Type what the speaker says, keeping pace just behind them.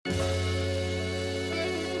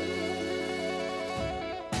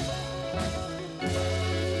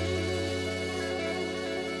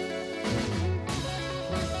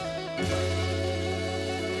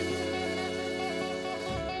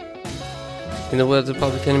In the words of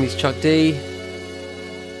Public Enemy's Chuck D,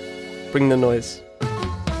 bring the noise.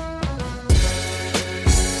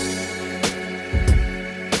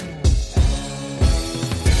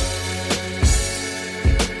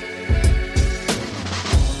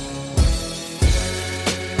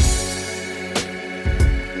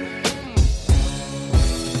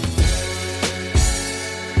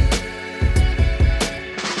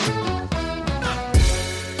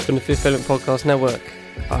 From the Fifth Element Podcast Network,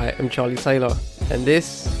 I am Charlie Taylor, and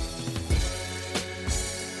this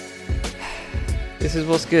is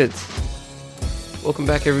What's Good. Welcome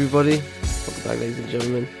back, everybody. Welcome back, ladies and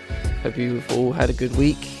gentlemen. Hope you've all had a good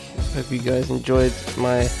week. Hope you guys enjoyed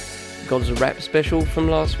my Gods of Rap special from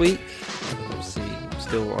last week. Obviously, I'm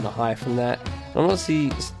still on a high from that. I'm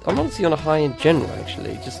honestly on a high in general,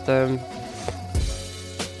 actually. Just, I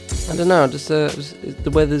don't know,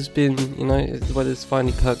 the weather's been, the weather's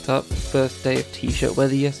finally perked up. First day of t-shirt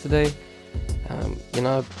weather yesterday.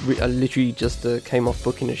 I literally just came off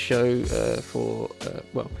booking a show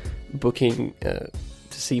booking to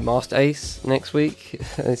see Master Ace next week.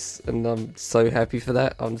 And I'm so happy for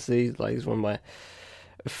that, honestly. Like, he's one of my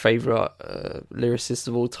favourite lyricists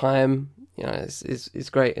of all time. It's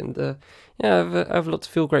great. And, I have a lot to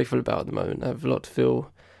feel grateful about at the moment. I have a lot to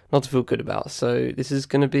feel not to feel good about. So this is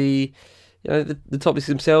going to be, the topics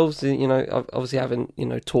themselves. I obviously haven't,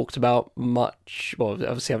 talked about much. Well,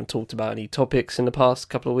 obviously haven't talked about any topics in the past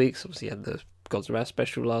couple of weeks. Obviously had the Gods of Rap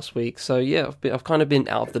special last week. So yeah, I've kind of been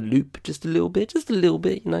out of the loop just a little bit.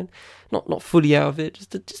 Not fully out of it,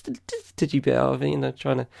 just a titty bit out of it.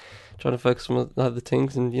 Trying to focus on other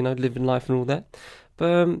things and living life and all that.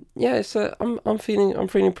 But I'm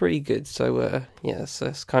feeling pretty good. So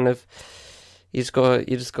it's kind of. You just got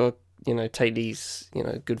take these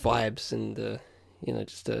good vibes and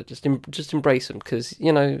just embrace them, because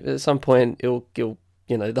at some point it'll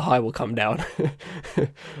the high will come down.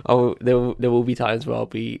 There will be times where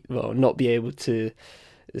I'll not be able to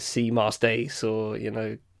see Master Ace or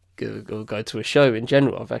go to a show in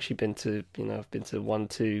general. I've actually been to I've been to 1,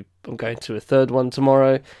 2. I'm going to a third one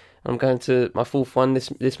tomorrow. I'm going to my fourth one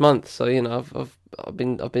this month. So I've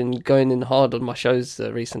been going in hard on my shows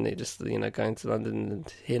recently. Just going to London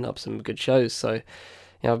and hitting up some good shows. So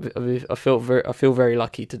I feel very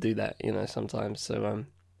lucky to do that. Sometimes. So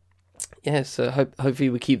So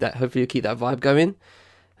hopefully we keep that. Hopefully we keep that vibe going.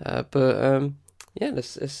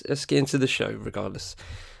 Let's get into the show regardless.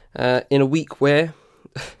 In a week where.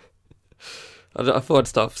 I thought I'd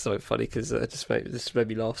start off something funny because this made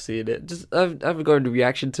me laugh seeing it. I haven't got any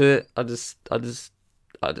reaction to it. I just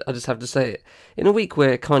have to say it. In a week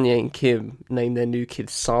where Kanye and Kim named their new kid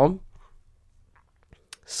Psalm,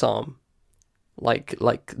 like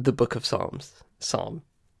the Book of Psalms, Psalm.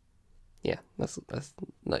 Yeah, that's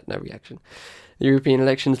no reaction. The European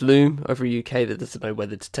elections loom over a UK that doesn't know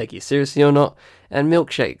whether to take it seriously or not, and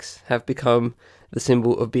milkshakes have become the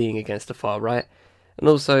symbol of being against the far right, and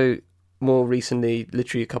also. More recently,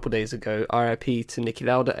 literally a couple of days ago, RIP to Niki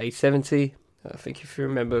Lauda, age 70. I think if you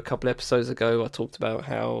remember a couple of episodes ago, I talked about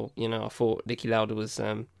how, I thought Niki Lauda was,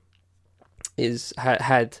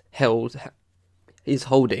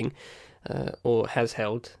 or has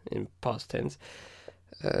held in past tense,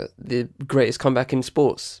 the greatest comeback in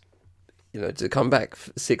sports. To come back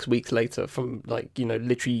 6 weeks later from,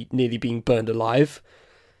 literally nearly being burned alive.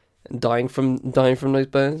 And dying from those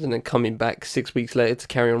burns, and then coming back 6 weeks later to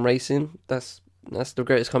carry on racing. That's the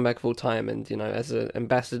greatest comeback of all time. And as an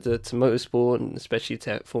ambassador to motorsport, and especially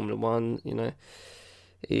to Formula One,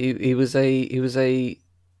 he was a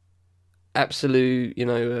absolute,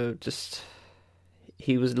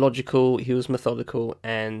 he was logical, he was methodical,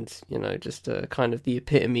 and just kind of the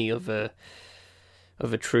epitome of a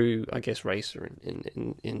true, I guess, racer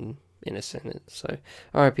in a sentence. So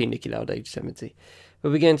R.I.P. Niki Lauda, age 70.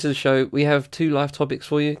 But we get into the show. We have 2 live topics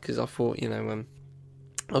for you, because I thought, obviously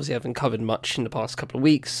I haven't covered much in the past couple of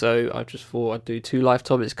weeks, so I just thought I'd do 2 live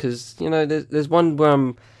topics, because, there's one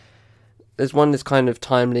where there's one that's kind of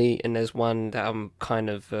timely, and there's one that I'm kind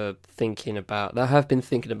of thinking about, that I have been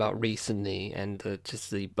thinking about recently, and just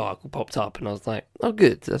the article popped up, and I was like, oh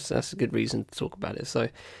good, that's a good reason to talk about it. So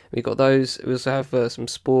we got those. We also have some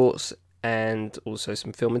sports, and also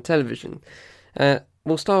some film and television.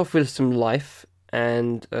 We'll start off with some life.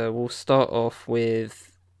 And we'll start off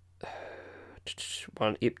with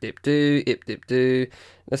one ip dip do.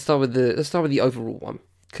 Let's start with the overall one,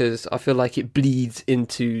 because I feel like it bleeds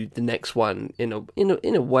into the next one in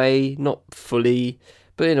a way, not fully,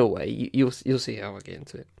 but in a way. You'll see how I get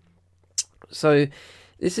into it. So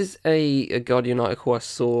this is a Guardian article I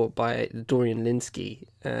saw by Dorian Lynskey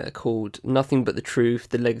called "Nothing But the Truth: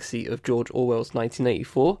 The Legacy of George Orwell's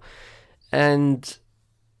 1984." And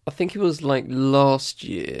I think it was like last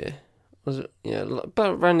year, was it? Yeah,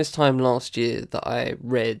 about around this time last year that I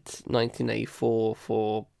read 1984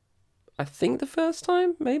 for, I think, the first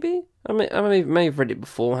time, maybe? I may have read it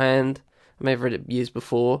beforehand, I may have read it years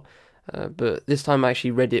before, but this time I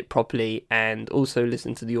actually read it properly and also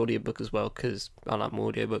listened to the audiobook as well, because I like my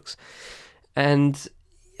audiobooks. And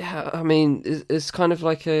yeah, I mean, it's kind of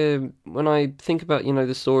like when I think about,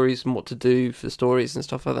 the stories and what to do for the stories and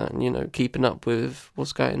stuff like that, and, keeping up with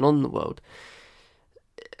what's going on in the world,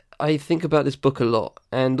 I think about this book a lot,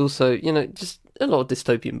 and also, just a lot of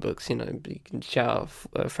dystopian books, you can shout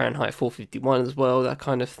out Fahrenheit 451 as well, that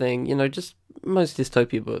kind of thing, just most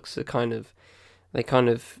dystopia books are they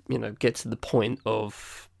get to the point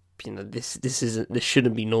of, this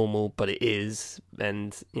shouldn't be normal, but it is,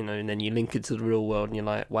 and, and then you link it to the real world, and you're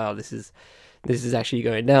like, wow, this is actually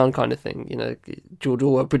going down, kind of thing, George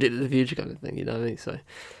Orwell predicted the future, kind of thing, you know what I mean, so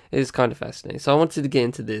it's kind of fascinating. So I wanted to get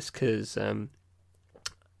into this, because,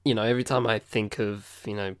 every time I think of,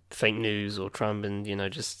 fake news or Trump and,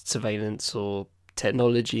 just surveillance or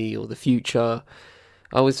technology or the future,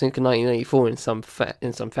 I always think of 1984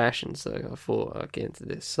 in some fashion. So I thought I'd get into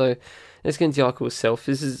this. So let's get into the article itself.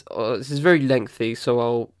 This is very lengthy,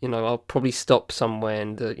 so I'll probably stop somewhere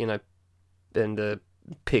and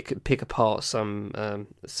pick apart some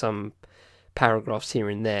paragraphs here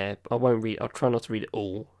and there. I won't read. I'll try not to read it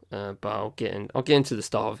all. But I'll get into the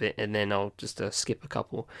start of it, and then I'll just skip a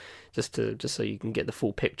couple, just so you can get the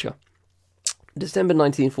full picture. December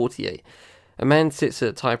 1948. A man sits at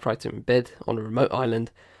a typewriter in bed on a remote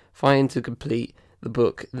island, fighting to complete the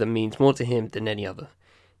book that means more to him than any other.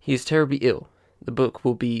 He is terribly ill. The book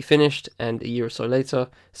will be finished, and a year or so later,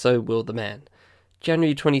 so will the man.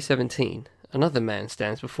 January 2017. Another man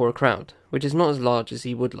stands before a crowd, which is not as large as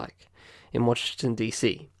he would like, in Washington,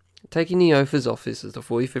 D.C., taking the oath of office as the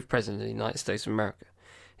 45th President of the United States of America.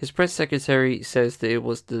 His press secretary says that it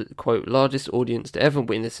was the, quote, largest audience to ever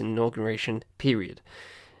witness an inauguration, period,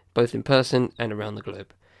 both in person and around the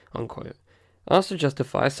globe, unquote. Asked to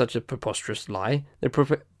justify such a preposterous lie,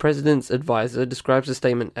 the president's advisor describes the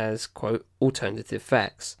statement as, quote, alternative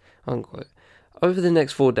facts, unquote. Over the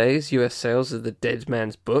next 4 days, US sales of the dead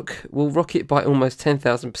man's book will rocket by almost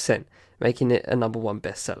 10,000%, making it a #1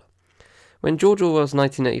 bestseller. When George Orwell's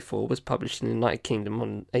 1984 was published in the United Kingdom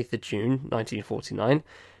on 8th of June 1949,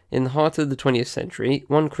 in the heart of the 20th century,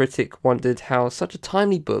 one critic wondered how such a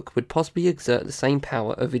timely book would possibly exert the same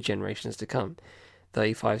power over generations to come.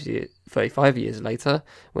 35 years later,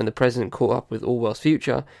 when the president caught up with Orwell's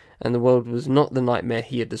future, and the world was not the nightmare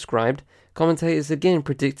he had described, commentators again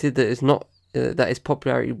predicted that his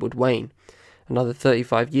popularity would wane. Another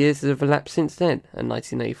 35 years have elapsed since then, and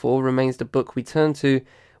 1984 remains the book we turn to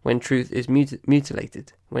when truth is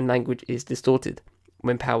mutilated, when language is distorted,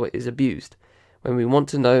 when power is abused, when we want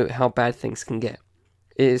to know how bad things can get.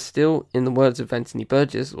 It is still, in the words of Anthony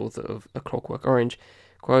Burgess, author of A Clockwork Orange,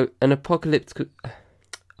 quote, an apocalyptical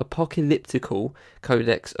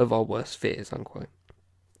codex of our worst fears, unquote.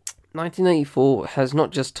 1984 has not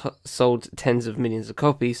just sold tens of millions of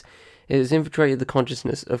copies, it has infiltrated the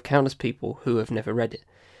consciousness of countless people who have never read it.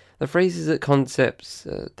 The phrases and concepts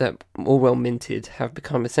that Orwell minted have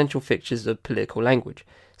become essential fixtures of political language,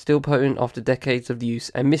 still potent after decades of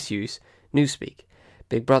use and misuse. Newspeak,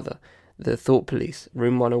 Big Brother, The Thought Police,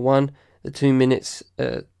 Room 101, The 2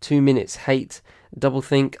 Minutes Hate,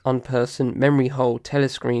 Doublethink, Unperson, Memory Hole,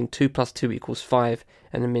 Telescreen, 2 + 2 = 5,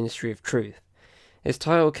 and The Ministry of Truth. Its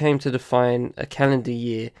title came to define a calendar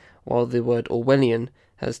year, while the word Orwellian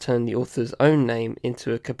has turned the author's own name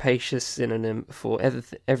into a capacious synonym for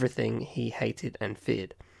everything he hated and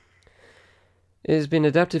feared. It has been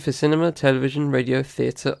adapted for cinema, television, radio,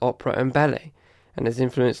 theatre, opera and ballet, and has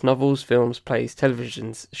influenced novels, films, plays,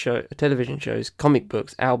 television shows, comic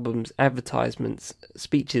books, albums, advertisements,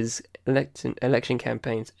 speeches, election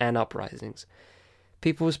campaigns and uprisings.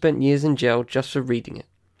 People have spent years in jail just for reading it.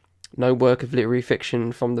 No work of literary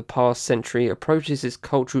fiction from the past century approaches its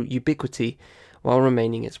cultural ubiquity while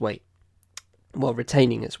retaining its weight.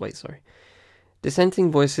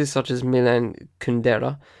 Dissenting voices such as Milan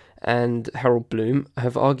Kundera and Harold Bloom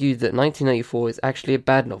have argued that 1984 is actually a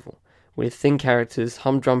bad novel, with thin characters,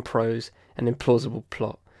 humdrum prose, and implausible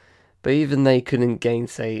plot, but even they couldn't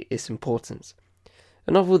gainsay its importance.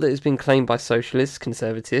 A novel that has been claimed by socialists,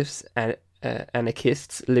 conservatives,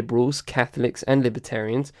 anarchists, liberals, Catholics, and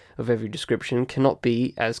libertarians of every description cannot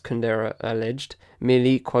be, as Kundera alleged,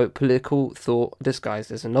 merely, quote, political thought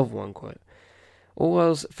disguised as a novel, unquote.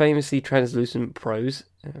 Orwell's famously translucent prose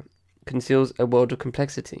conceals a world of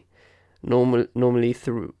complexity. normally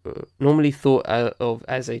thought of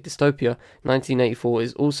as a dystopia, 1984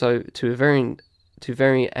 is also to varying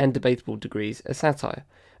and debatable degrees a satire,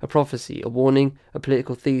 a prophecy, a warning, a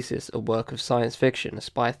political thesis, a work of science fiction, a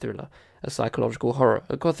spy thriller, a psychological horror,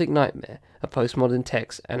 a gothic nightmare, a postmodern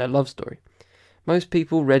text, and a love story. Most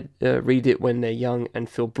people read it when they're young and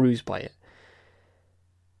feel bruised by it.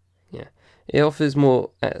 Yeah, it offers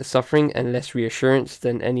more suffering and less reassurance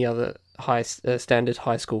than any other standard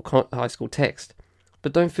high school text,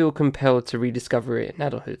 but don't feel compelled to rediscover it in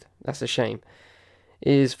adulthood. That's a shame.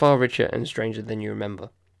 It is far richer and stranger than you remember.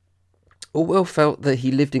 Orwell felt that he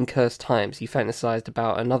lived in cursed times. He fantasized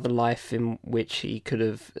about another life in which he could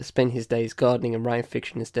have spent his days gardening and writing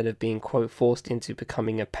fiction instead of being, quote, forced into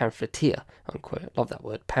becoming a pamphleteer, unquote. Love that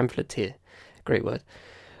word, pamphleteer. Great word.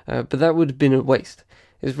 But that would have been a waste.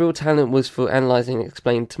 His real talent was for analysing and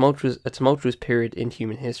explaining a tumultuous period in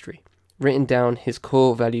human history. Written down, his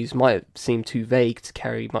core values might seem too vague to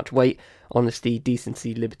carry much weight: honesty,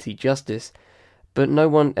 decency, liberty, justice. But no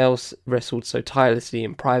one else wrestled so tirelessly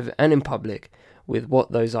in private and in public with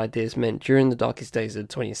what those ideas meant during the darkest days of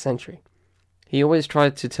the 20th century. He always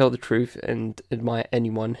tried to tell the truth and admire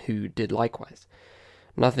anyone who did likewise.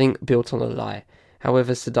 Nothing built on a lie,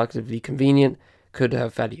 however seductively convenient, could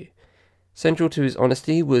have value. Central to his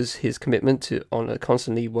honesty was his commitment to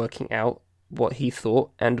constantly working out what he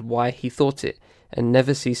thought and why he thought it, and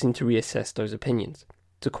never ceasing to reassess those opinions.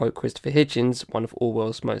 To quote Christopher Hitchens, one of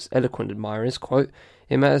Orwell's most eloquent admirers, quote,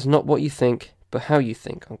 "It matters not what you think, but how you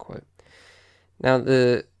think," unquote. Now,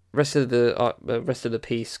 the rest of the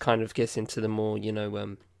piece kind of gets into the more,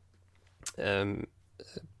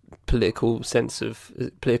 political sense of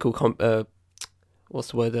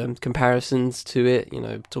comparisons to it.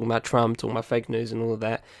 Talking about Trump, talking about fake news, and all of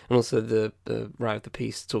that, and also the right of the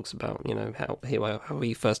piece talks about how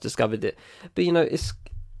he first discovered it. But it's.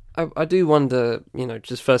 I do wonder,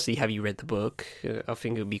 just firstly, have you read the book? I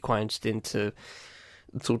think it would be quite interesting to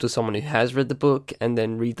talk to someone who has read the book and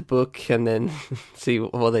then read the book and then see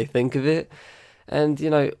what they think of it. And,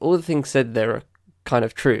 all the things said there are kind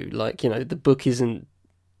of true. Like, the book isn't,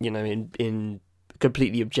 in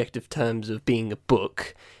completely objective terms of being a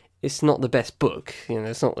book. It's not the best book.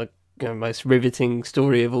 It's not the most riveting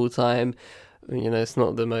story of all time. It's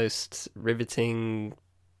not the most riveting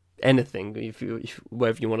anything,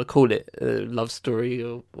 whatever you want to call it, a love story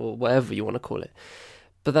or whatever you want to call it.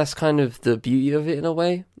 But that's kind of the beauty of it in a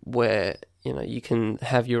way, where you can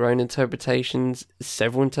have your own interpretations,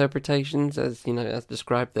 several interpretations, as as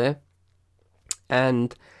described there,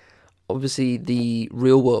 and obviously the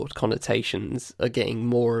real world connotations are getting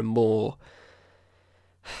more and more,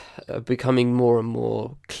 becoming more and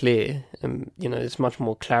more clear, and there's much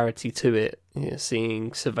more clarity to it.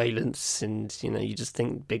 Seeing surveillance, and you just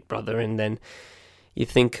think Big Brother, and then you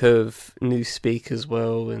think of Newspeak as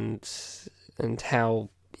well, and how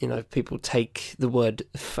people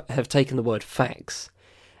have taken the word facts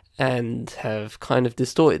and have kind of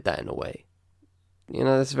distorted that in a way.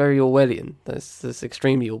 That's very Orwellian. That's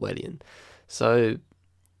extremely Orwellian. So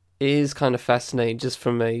it is kind of fascinating just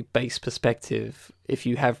from a base perspective. If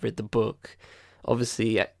you have read the book,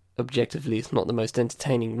 obviously, objectively, it's not the most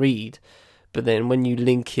entertaining read, but then when you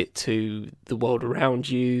link it to the world around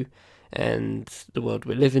you and the world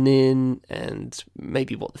we're living in, and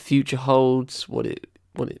maybe what the future holds, what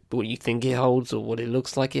you think it holds, or what it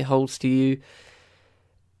looks like it holds to you,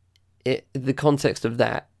 the context of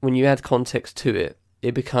that, when you add context to it,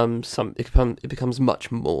 it becomes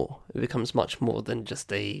much more. It becomes much more than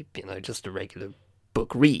just a regular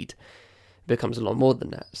book read. It becomes a lot more than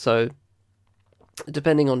that. So,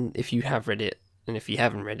 depending on if you have read it and if you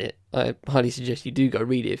haven't read it, I highly suggest you do go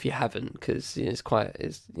read it if you haven't, because it's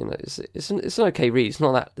an okay read. It's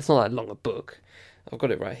not that long a book. I've got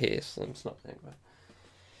it right here, so it's not.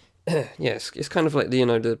 Yes, it's kind of like I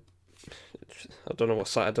don't know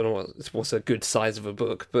what's a good size of a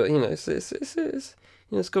book, but it's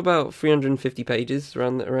got about 350 pages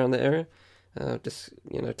around the area. Just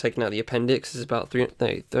taking out the appendix is about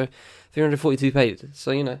 342 pages.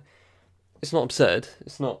 So it's not absurd.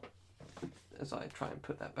 It's not. As I try and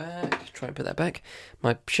put that back,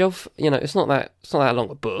 my shelf. It's not that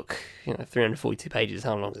long a book. 342 pages.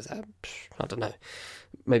 How long is that? I don't know.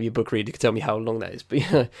 Maybe a book reader could tell me how long that is,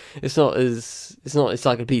 but it's not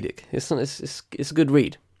encyclopedic. It's a good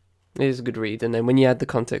read. It is a good read, and then when you add the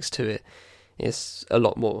context to it, it's a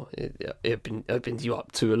lot more. It opens you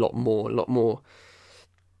up to a lot more.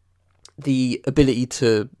 The ability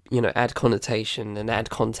to add connotation and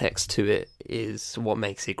add context to it is what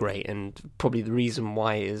makes it great, and probably the reason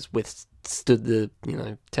why it has withstood the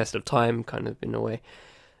test of time, kind of in a way,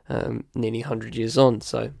 nearly 100 years on.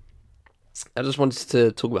 So I just wanted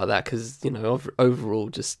to talk about that because, overall,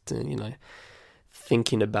 just,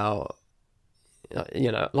 thinking about,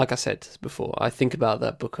 like I said before, I think about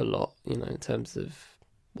that book a lot, in terms of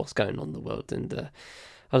what's going on in the world, and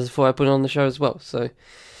I just thought I'd put it on the show as well. So,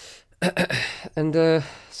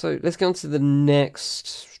 so let's get on to the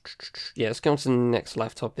next. Yeah, let's go on to the next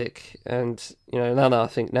life topic. And now that I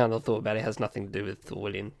thought about it, has nothing to do with the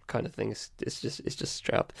Orwellian kind of thing. It's just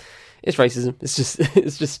straight up, it's racism.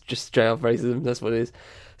 It's just straight up racism. That's what it is.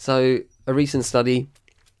 So a recent study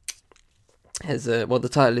has the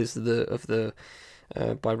title is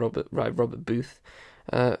by Robert Booth.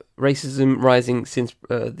 Racism rising since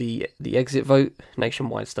the exit vote,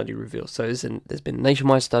 nationwide study reveals. So there's been a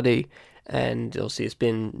nationwide study, and obviously it's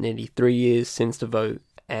been nearly 3 years since the vote,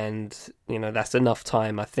 and that's enough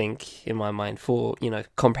time, I think, in my mind, for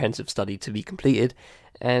comprehensive study to be completed,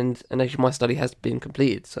 and a nationwide study has been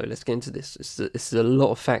completed. So let's get into this. This is a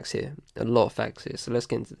lot of facts here, So let's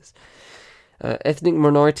get into this. Ethnic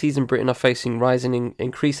minorities in Britain are facing rising,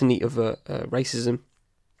 increasingly of racism,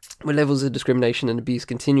 with levels of discrimination and abuse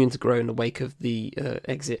continuing to grow in the wake of the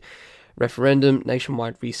exit referendum,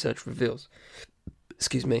 nationwide research reveals.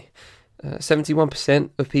 71%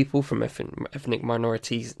 of people from ethnic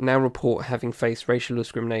minorities now report having faced racial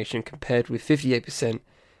discrimination, compared with 58%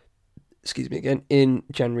 in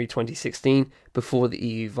January 2016, before the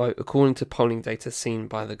EU vote, according to polling data seen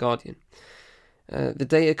by The Guardian. The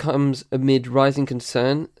data comes amid rising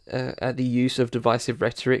concern at the use of divisive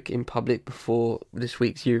rhetoric in public before this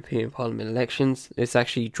week's European Parliament elections. It's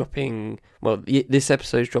actually dropping, this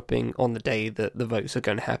episode is dropping on the day that the votes are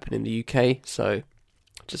going to happen in the UK, so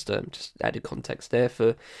just added context there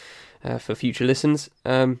for future listens.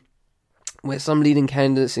 Where some leading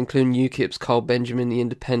candidates, including UKIP's Carl Benjamin, the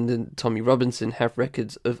Independent, Tommy Robinson, have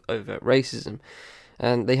records of overt racism.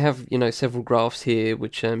 And they have, several graphs here,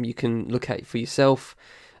 which you can look at for yourself.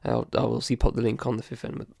 I'll also pop the link on the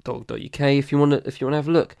fiffenelement.uk if you want to have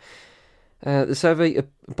a look. The survey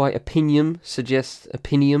by Opinium suggests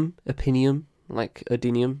Opinium, like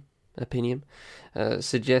Opinium,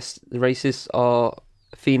 suggests the racists are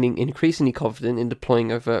feeling increasingly confident in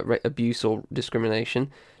deploying overt abuse or discrimination.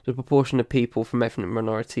 The proportion of people from ethnic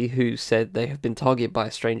minority who said they have been targeted by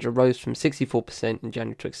a stranger rose from 64% in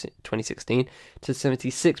January 2016 to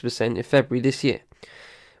 76% in February this year,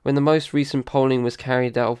 when the most recent polling was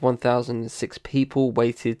carried out of 1,006 people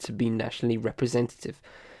weighted to be nationally representative.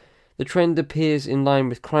 The trend appears in line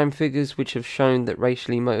with crime figures, which have shown that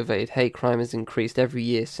racially motivated hate crime has increased every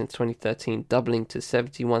year since 2013, doubling to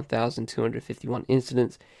 71,251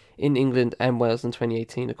 incidents in England and Wales in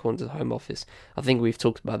 2018, according to the Home Office. I think we've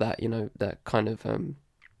talked about that, that kind of,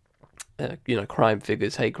 crime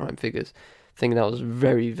figures, hate crime figures. I think that was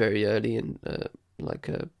very, very early in,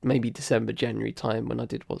 maybe December, January time when I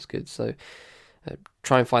did What's Good. So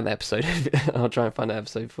try and find that episode. I'll try and find that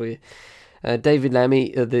episode for you. David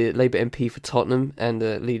Lammy, the Labour MP for Tottenham and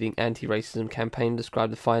the leading anti-racism campaign,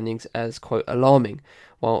 described the findings as, quote, alarming,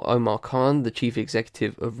 while Omar Khan, the chief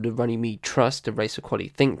executive of the Runnymede Trust, a race equality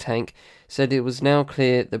think tank, said it was now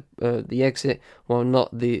clear that the exit, while not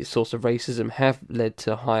the source of racism, have led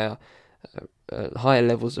to higher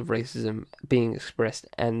levels of racism being expressed,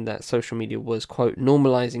 and that social media was, quote,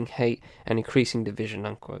 normalising hate and increasing division,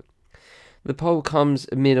 unquote. The poll comes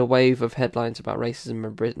amid a wave of headlines about racism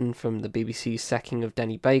in Britain, from the BBC's sacking of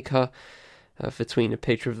Danny Baker for tweeting a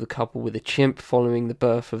picture of the couple with a chimp following the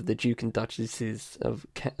birth of the Duke and Duchess of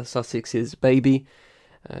Sussex's baby,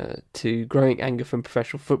 to growing anger from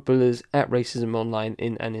professional footballers at racism online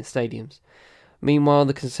and in stadiums. Meanwhile,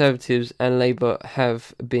 the Conservatives and Labour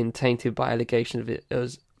have been tainted by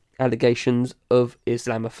allegations of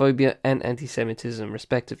Islamophobia and anti-Semitism,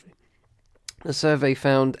 respectively. The survey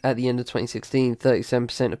found at the end of 2016,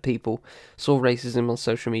 37% of people saw racism on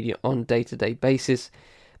social media on a day-to-day basis,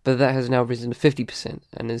 but that has now risen to 50%,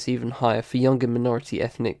 and is even higher for younger minority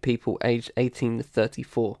ethnic people aged 18 to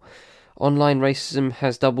 34. Online racism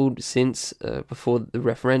has doubled since before the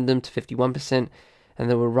referendum to 51%, and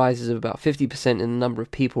there were rises of about 50% in the number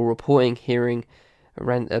of people reporting hearing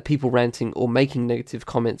people ranting or making negative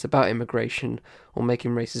comments about immigration, or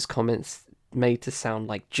making racist comments made to sound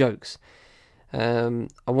like jokes. I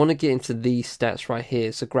want to get into these stats right here.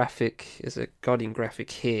 It's a Guardian graphic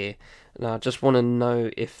here, and I just want to know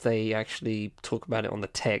if they actually talk about it on the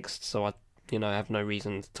text, so I have no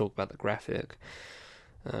reason to talk about the graphic.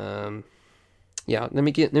 Let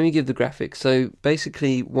me give the graphic. So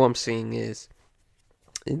basically, what I'm seeing is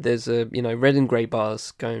there's red and grey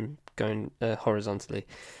bars going horizontally.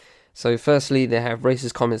 So firstly, they have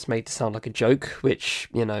racist comments made to sound like a joke, which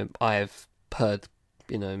I've heard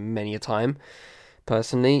many a time,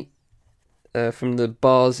 personally. from the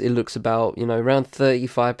bars, it looks about, around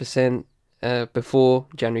 35%. Before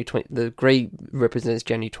January 20, the grey represents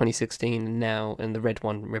January 2016 now, and the red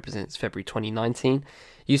one represents February 2019.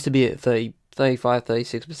 Used to be at 35,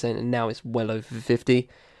 36%, and now it's well over 50.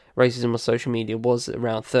 Racism on social media was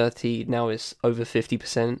around 30, now it's over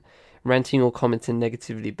 50%. Ranting or commenting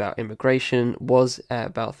negatively about immigration was at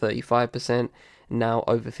about 35%, now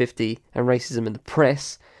over 50. And racism in the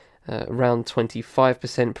press, around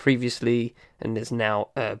 25% previously, and there's now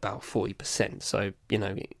about 40%. So,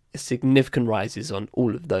 significant rises on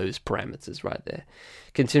all of those parameters right there.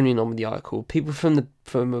 Continuing on with the article, people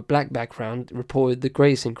from a black background reported the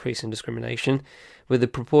greatest increase in discrimination, with the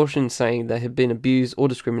proportion saying they had been abused or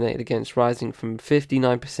discriminated against rising from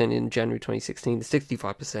 59% in January 2016 to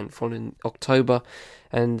 65% following October,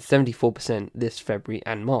 and 74% this February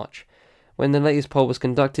and March. When the latest poll was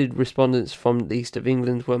conducted, respondents from the east of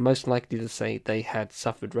England were most likely to say they had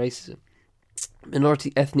suffered racism.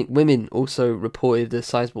 Minority ethnic women also reported a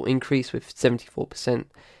sizable increase, with 74%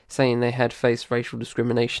 saying they had faced racial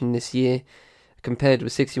discrimination this year, compared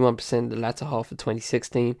with 61% the latter half of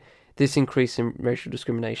 2016. This increase in racial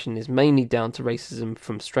discrimination is mainly down to racism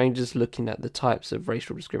from strangers. Looking at the types of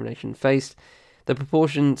racial discrimination faced, the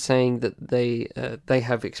proportion saying that they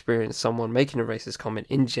have experienced someone making a racist comment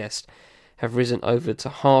in jest have risen over to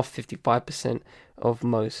half, 55%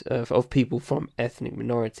 of people from ethnic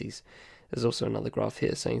minorities. There's also another graph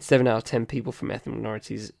here saying 7 out of 10 people from ethnic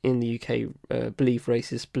minorities in the UK believe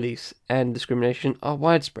racist beliefs and discrimination are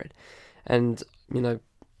widespread. And, to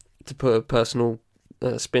put a personal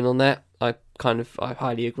spin on that, I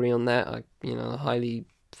highly agree on that. I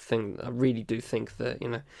really do think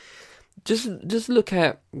that, just look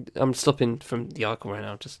at, I'm stopping from the article right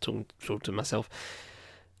now, just talking to myself.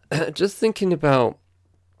 Just think about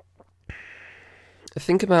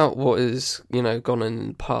what has, gone in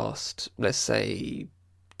the past, let's say,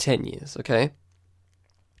 10 years, okay?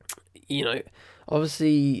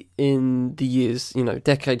 Obviously in the years,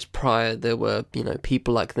 decades prior, there were,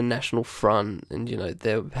 people like the National Front, and,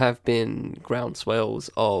 there have been groundswells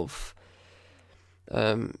of,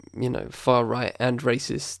 far-right and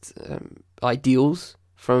racist ideals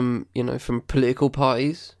from political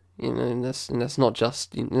parties, and that's not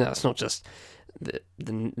just, the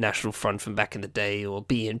National Front from back in the day, or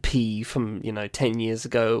BNP from 10 years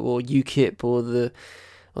ago, or UKIP, or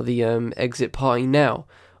the Exit Party now,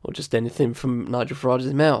 or just anything from Nigel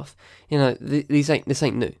Farage's mouth. This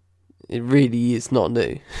ain't new. It really is not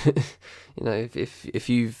new. If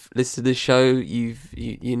you've listened to this show, you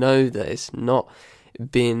know that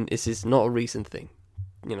this is not a recent thing.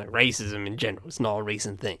 Racism in general, it's not a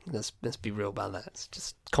recent thing. Let's be real about that. It's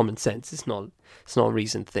just common sense. It's not a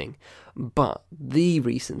recent thing. But the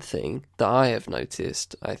recent thing that I have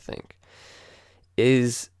noticed, I think,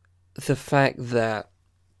 is the fact that,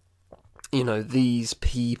 these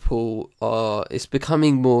people it's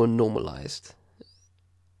becoming more normalized.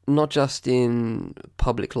 Not just in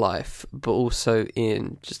public life, but also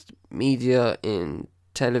in just media, in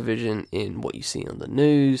television, in what you see on the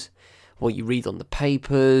news, what you read on the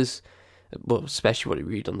papers, well, especially what you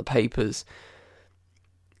read on the papers.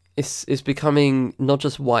 It's becoming not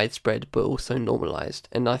just widespread, but also normalized,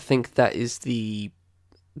 and I think that is the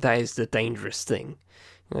dangerous thing.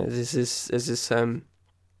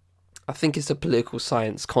 I think it's a political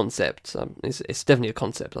science concept. It's definitely a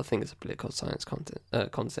concept. I think it's a political science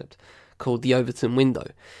concept called the Overton window,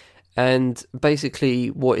 and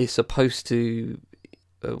basically what it's supposed to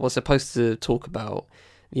talk about.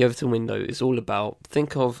 The Overton window is all about,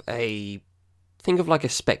 think of like a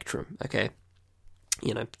spectrum, okay?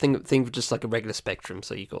 Think of just like a regular spectrum.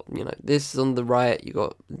 So you got, this on the right, you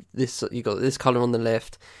got this color on the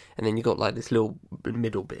left, and then you got like this little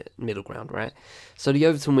middle ground, right? So the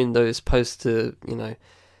Overton window is supposed to,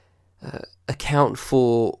 account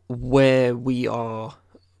for where we are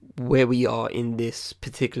in this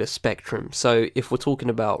particular spectrum. So if we're talking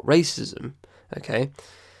about racism, okay,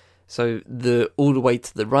 so all the way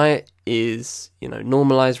to the right is,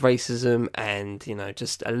 normalized racism and,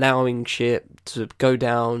 just allowing shit to go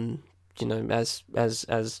down, as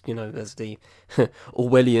the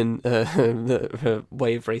Orwellian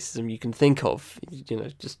way of racism you can think of,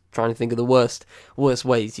 just trying to think of the worst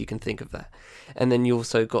ways you can think of that. And then you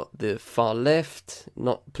also got the far left,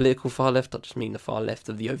 not political far left, I just mean the far left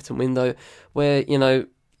of the Overton window, where,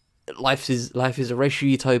 life is a racial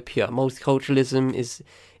utopia. Multiculturalism is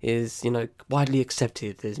widely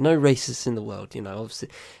accepted. There's no racists in the world, obviously.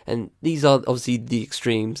 And these are obviously the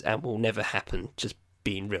extremes and will never happen. Just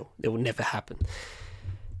being real, it will never happen.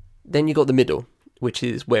 Then you got the middle, which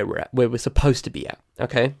is where we're supposed to be at.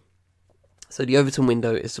 Okay, So the Overton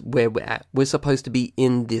window is where we're at. We're supposed to be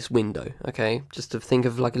in this window, okay? Just to think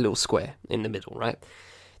of like a little square in the middle, right?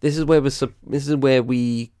 This is where we're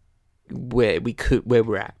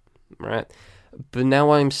at, right? But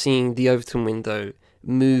now I'm seeing the Overton window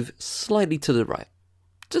move slightly to the right.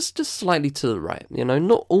 Just slightly to the right,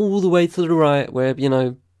 not all the way to the right where,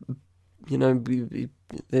 there's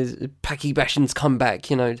Paki Bashan's come back,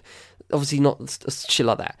 obviously not shit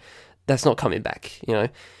like that. That's not coming back,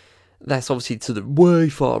 That's obviously to the way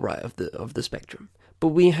far right of the spectrum. But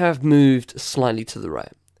we have moved slightly to the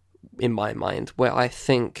right, in my mind, where I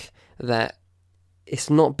think that it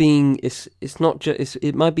might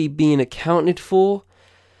be being accounted for,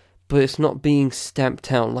 but it's not being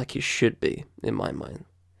stamped out like it should be, in my mind.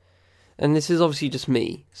 And this is obviously just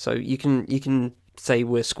me, so you can say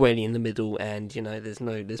we're squarely in the middle, and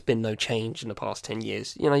there's been no change in the past 10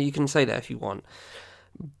 years. You can say that if you want,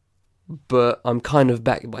 but I'm kind of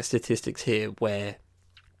backed by statistics here, where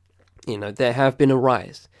there have been a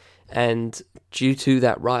rise, and due to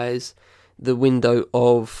that rise, the window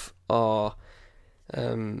of our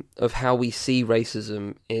of how we see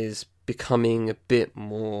racism is becoming a bit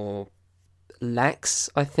more lax,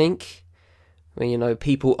 I think. Where,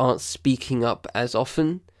 people aren't speaking up as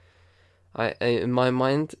often. In my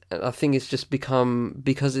mind, I think it's just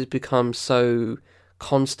because it's become so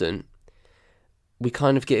constant, we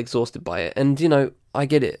kind of get exhausted by it. And, I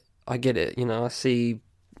get it. I see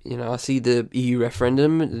the EU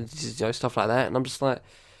referendum, stuff like that, and I'm just like,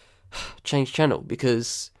 change channel,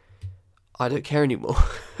 because I don't care anymore.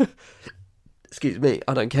 Excuse me,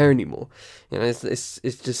 I don't care anymore.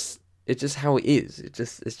 It's just how it is.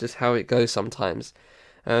 It's just how it goes sometimes.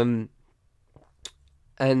 And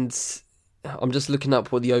I'm just looking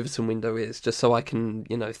up what the Overton window is, just so I can,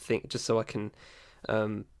 think, just so I can,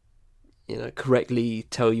 correctly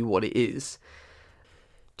tell you what it is.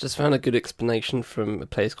 Just found a good explanation from a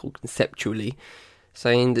place called Conceptually,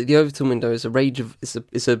 saying that the Overton window is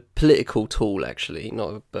it's a political tool, actually,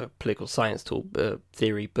 not a political science tool,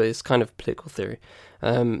 theory, but it's kind of political theory.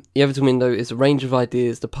 The Overton window is a range of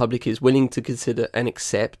ideas the public is willing to consider and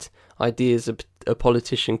accept, ideas a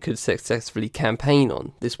politician could successfully campaign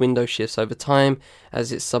on. This window shifts over time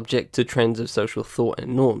as it's subject to trends of social thought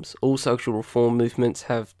and norms. All social reform movements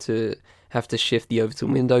have to shift the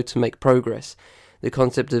Overton window to make progress. The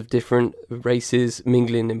concept of different races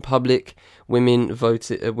mingling in public, women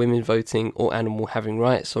voting, or animal having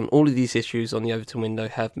rights on all of these issues on the Overton window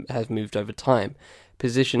have moved over time.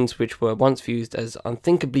 Positions which were once viewed as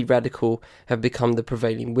unthinkably radical have become the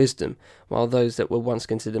prevailing wisdom, while those that were once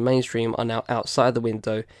considered mainstream are now outside the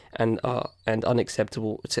window and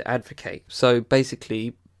unacceptable to advocate. So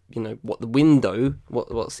basically,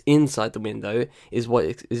 what's inside the window is what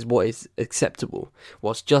is acceptable.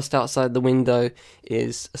 What's just outside the window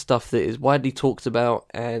is stuff that is widely talked about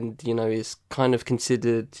and, is kind of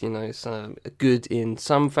considered, good in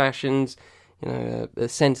some fashions,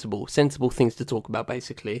 sensible things to talk about,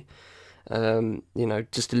 basically.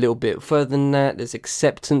 Just a little bit further than that, there's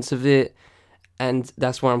acceptance of it, and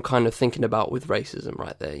that's what I'm kind of thinking about with racism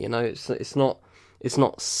right there. It's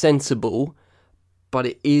not sensible, but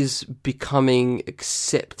it is becoming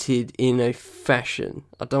accepted in a fashion.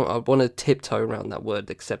 I want to tiptoe around that word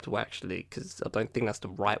acceptable, actually, because I don't think that's the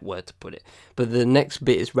right word to put it. But the next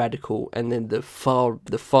bit is radical, and then the far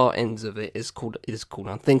ends of it is called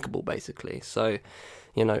unthinkable, basically. So,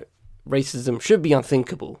 racism should be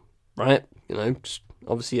unthinkable, right?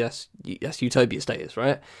 Obviously that's utopia status,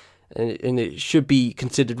 right? And it should be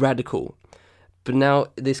considered radical. But now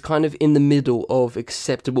there's kind of in the middle of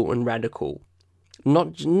acceptable and radical.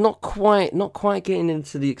 Not quite getting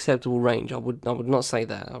into the acceptable range. I would not say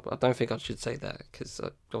that. I don't think I should say that, because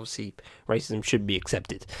obviously racism should be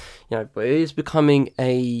accepted, but it is becoming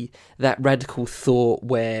that radical thought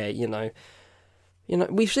where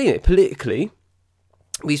we've seen it politically.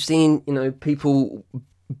 We've seen people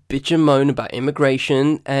bitch and moan about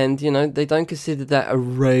immigration, and they don't consider that a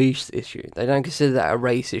race issue.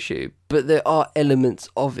 But there are elements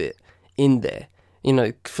of it in there.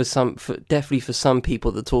 Definitely for some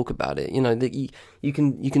people that talk about it, that you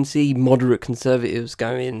can see moderate conservatives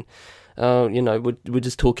going, we're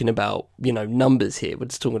just talking about, numbers here. We're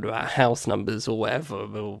just talking about house numbers or whatever,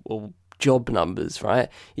 or job numbers, right?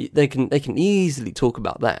 They can easily talk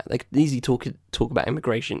about that. They can easily talk about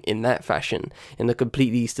immigration in that fashion, in a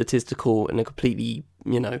completely statistical and a completely,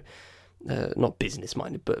 not business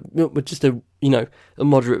minded, but just a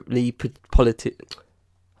moderately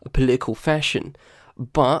political fashion.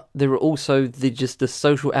 But there are also the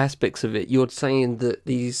social aspects of it. You're saying that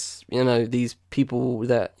these people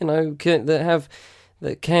that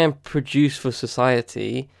can produce for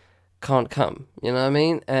society can't come. You know what I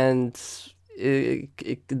mean? And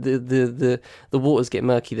the waters get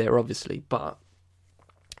murky there, obviously, but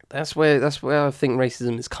that's where I think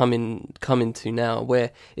racism is coming to now,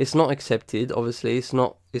 where it's not accepted. Obviously, it's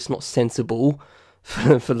not sensible,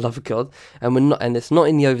 for the love of God, and it's not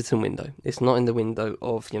in the Overton window. It's not in the window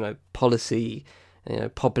of policy,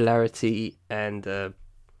 popularity, and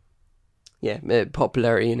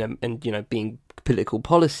popularity and being political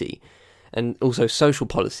policy, and also social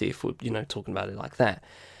policy, if we're talking about it like that.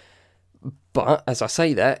 But as I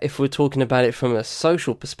say that, if we're talking about it from a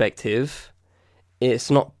social perspective,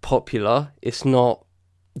 it's not popular, it's not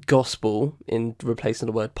gospel in replacing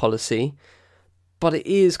the word policy, but it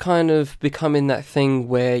is kind of becoming that thing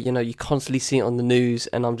where, you constantly see it on the news,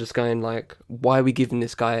 and I'm just going like, why are we giving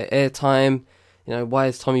this guy airtime? Why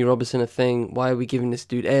is Tommy Robinson a thing? Why are we giving this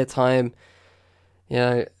dude airtime?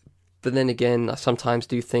 But then again, I sometimes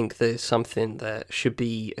do think there's something that should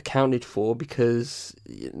be accounted for, because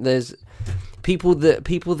there's people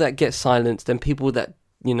that get silenced, and people that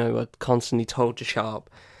are constantly told to shut up.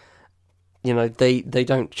 They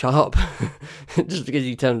don't shut up. Just because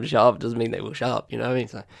you tell them to shut up doesn't mean they will shut up. You know what I mean?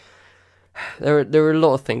 So there are a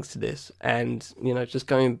lot of things to this, and just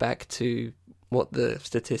going back to what the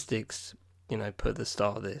statistics put at the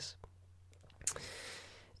start of this,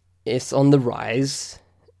 it's on the rise.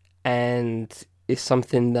 And it's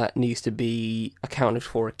something that needs to be accounted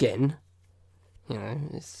for again.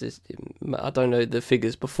 It's just, I don't know the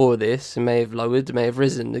figures before this. It may have lowered, it may have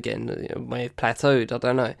risen again, it may have plateaued, I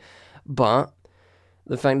don't know. But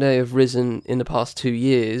the fact that they have risen in the past 2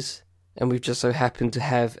 years, and we've just so happened to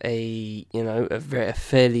have a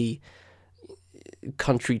fairly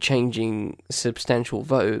country-changing substantial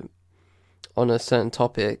vote on a certain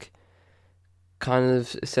topic, kind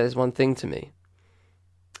of says one thing to me.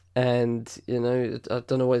 And, I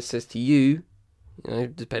don't know what it says to you,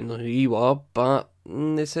 depending on who you are, but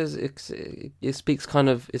it says, it speaks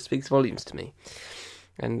volumes to me.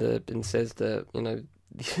 And says that,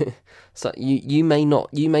 so you may not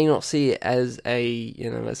see it as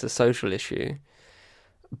as a social issue,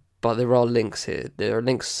 but there are links here. There are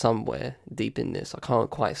links somewhere deep in this. I can't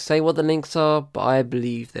quite say what the links are, but I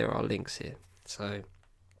believe there are links here. So,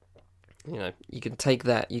 you can take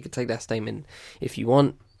that statement if you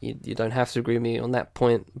want. You don't have to agree with me on that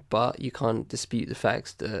point, but you can't dispute the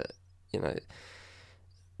facts that,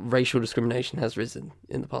 racial discrimination has risen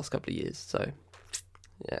in the past couple of years. So,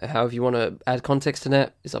 however you want to add context to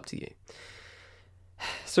that is up to you.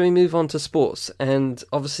 So we move on to sports, and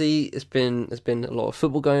obviously there's been a lot of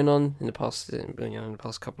football going on in the past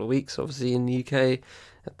couple of weeks. Obviously in the UK,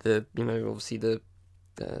 the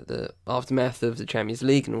aftermath of the Champions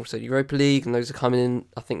League and also the Europa League, and those are coming in,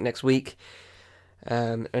 I think, next week.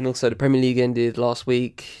 And also the Premier League ended last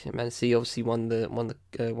week. Man City obviously won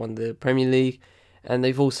the Premier League, and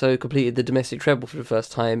they've also completed the domestic treble for the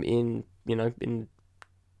first time in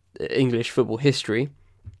English football history.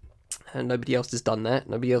 And nobody else has done that.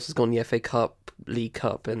 Nobody else has gone the FA Cup, League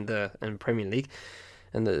Cup, and Premier League,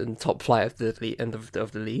 and the top flight of the end of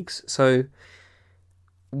the leagues. So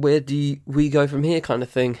where do we go from here, kind of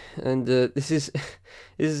thing? And this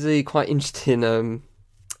is a quite interesting.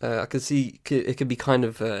 I can see it could be kind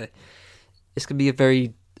of. This could be a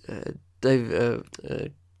very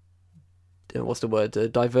what's the word? A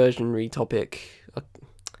diversionary topic.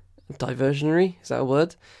 Diversionary, is that a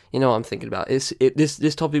word? You know what I'm thinking about.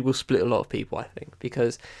 This topic will split a lot of people, I think,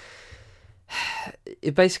 because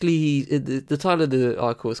it basically the title of the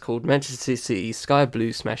article is called "Manchester City Sky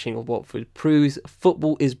Blue Smashing of Watford Proves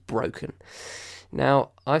Football is Broken."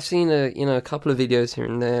 Now, I've seen a couple of videos here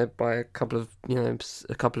and there by a couple of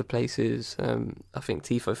places. I think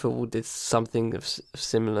Tifo Football did something of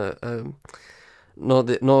similar, not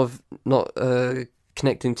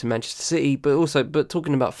connecting to Manchester City, but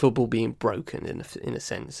talking about football being broken in a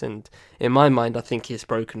sense. And in my mind, I think it's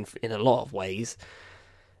broken in a lot of ways.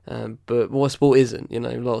 But what sport isn't? A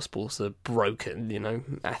lot of sports are broken.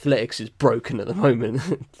 Athletics is broken at the moment.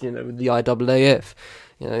 With the IAAF,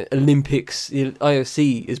 Olympics,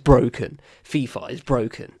 IOC is broken. FIFA is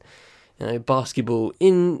broken. Basketball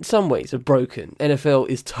in some ways are broken. NFL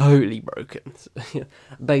is totally broken.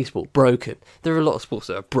 Baseball broken. There are a lot of sports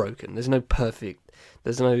that are broken. There's no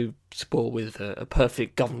sport with a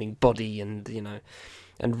perfect governing body and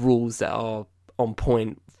rules that are on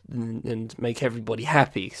point and make everybody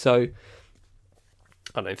happy. So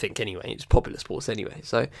I don't think anyway. It's popular sports anyway.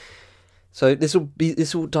 So this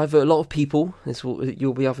will divert a lot of people.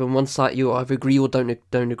 You'll be either on one side, you'll either agree or don't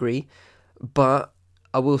agree. But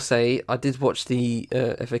I will say I did watch the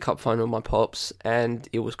FA Cup final with my pops, and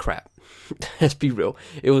it was crap. Let's be real,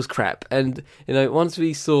 it was crap. And once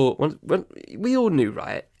we saw, when we all knew,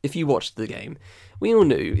 right? If you watched the game, we all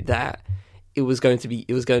knew that it was going to be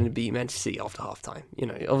Manchester City after half time.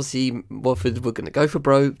 Obviously Watford were going to go for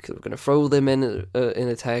broke. They were going to throw all their men in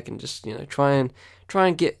attack and just try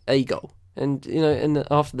and get a goal. And and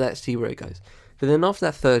after that, see where it goes. But then after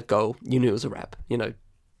that third goal, you knew it was a wrap.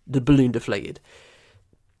 The balloon deflated.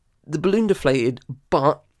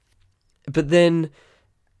 But then,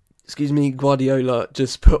 Guardiola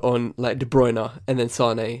just put on like De Bruyne and then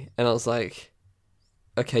Sane, and I was like,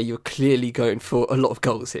 okay, you're clearly going for a lot of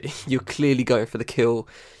goals here. You're clearly going for the kill.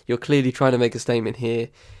 You're clearly trying to make a statement here.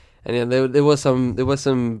 And there were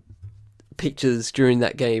some pictures during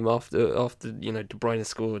that game after De Bruyne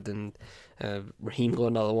scored and Raheem got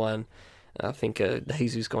another one. I think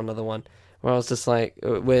Jesus got another one. Where I was just like,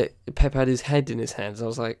 where Pep had his head in his hands. I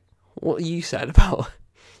was like, what are you sad about?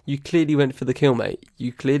 You clearly went for the kill, mate.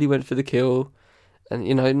 You clearly went for the kill. And,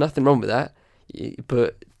 nothing wrong with that.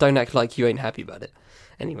 But don't act like you ain't happy about it.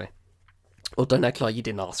 Anyway. Or don't act like you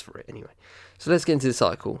didn't ask for it. Anyway. So let's get into this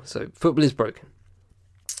article. So, football is broken.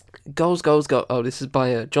 Goals. Oh, this is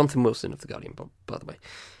by Jonathan Wilson of The Guardian, by the way.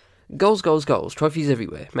 Goals. Trophies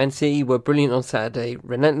everywhere. Man City were brilliant on Saturday,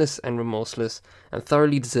 relentless and remorseless, and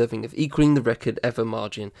thoroughly deserving of equalling the record ever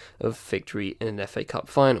margin of victory in an FA Cup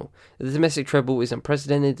final. The domestic treble is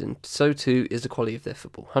unprecedented, and so too is the quality of their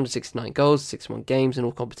football. 169 goals, 61 games in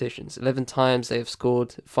all competitions. 11 times they have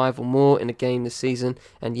scored 5 or more in a game this season,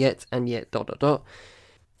 and yet, ... It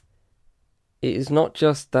is not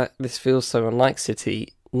just that this feels so unlike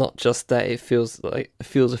City. Not just that it feels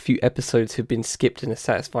a few episodes have been skipped in a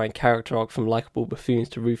satisfying character arc from likeable buffoons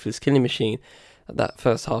to ruthless killing machine. That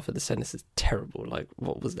first half of the sentence is terrible. Like,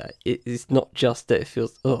 what was that? It's not just that it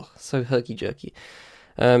feels so herky-jerky.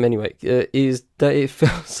 Anyway, is that it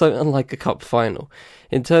feels so unlike a cup final.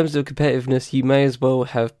 In terms of competitiveness, you may as well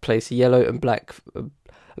have placed a yellow and black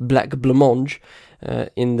blancmange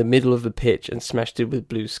in the middle of the pitch and smashed it with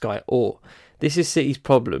blue sky ore. This is City's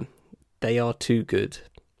problem. They are too good.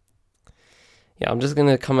 Yeah, I'm just going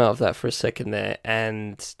to come out of that for a second there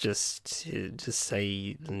and just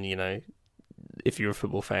say, if you're a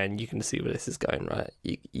football fan, you can see where this is going, right?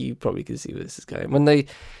 You probably can see where this is going. When they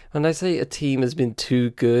say a team has been too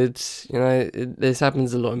good, this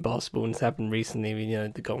happens a lot in basketball, and it's happened recently,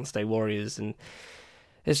 the Golden State Warriors, and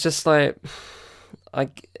it's just like,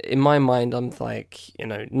 in my mind, I'm like,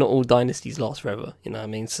 not all dynasties last forever, you know what I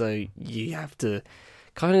mean? So you have to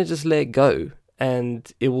kind of just let it go,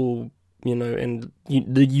 and it will, and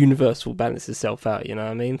the universe will balance itself out, you know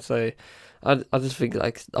what I mean? So I just think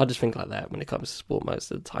like that when it comes to sport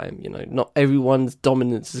most of the time, not everyone's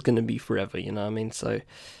dominance is going to be forever, you know what I mean? So,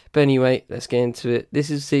 but anyway, let's get into it.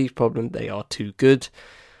 This is City's problem. They are too good.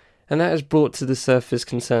 And that has brought to the surface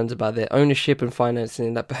concerns about their ownership and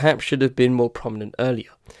financing that perhaps should have been more prominent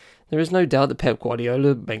earlier. There is no doubt that Pep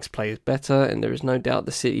Guardiola makes players better, and there is no doubt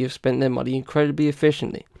the City have spent their money incredibly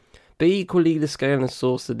efficiently. But equally, the scale and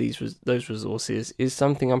source of those resources is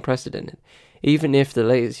something unprecedented. Even if the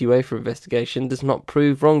latest UEFA investigation does not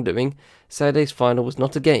prove wrongdoing, Saturday's final was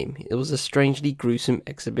not a game, it was a strangely gruesome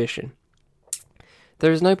exhibition.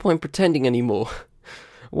 There is no point pretending anymore.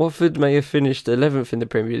 Watford may have finished 11th in the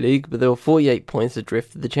Premier League, but they were 48 points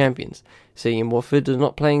adrift of the champions. City and Watford are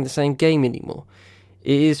not playing the same game anymore.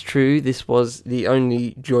 It is true this was the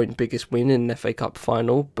only joint biggest win in an FA Cup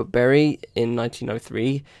final, but Bury in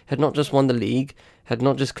 1903 had not just won the league, had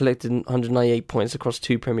not just collected 198 points across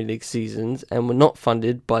 2 Premier League seasons, and were not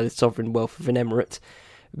funded by the sovereign wealth of an emirate.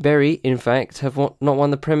 Bury, in fact, have not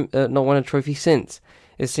won a trophy since.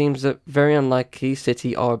 It seems that very unlikely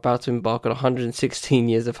City are about to embark on 116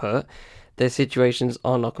 years of hurt. Their situations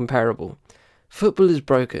are not comparable. Football is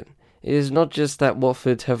broken. It is not just that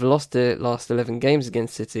Watford have lost their last 11 games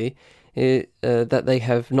against City, that they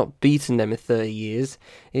have not beaten them in 30 years.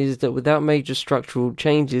 It is that without major structural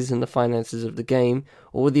changes in the finances of the game,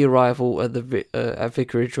 or the arrival at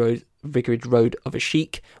Vicarage Road of a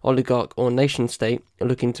sheik, oligarch or nation-state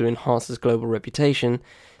looking to enhance its global reputation,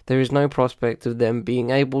 there is no prospect of them being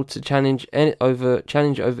able to challenge over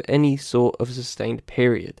any sort of sustained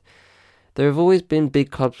period. There have always been big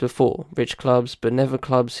clubs before, rich clubs, but never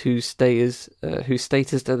clubs whose status at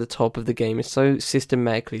the top of the game is so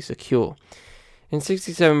systematically secure. In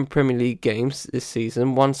 67 Premier League games this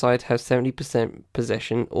season, one side has 70%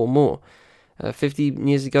 possession or more. 50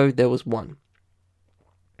 years ago, there was one.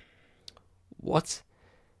 What?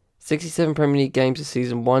 67 Premier League games this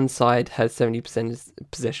season, one side had 70%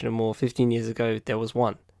 possession or more. 15 years ago, there was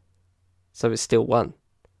one. So it's still one.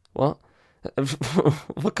 What?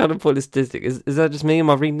 What kind of pointless statistic? Is that just me? Am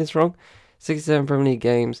I reading this wrong? 67 Premier League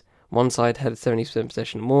games, one side had 70%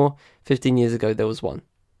 possession or more. 15 years ago, there was one.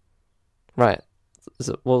 Right.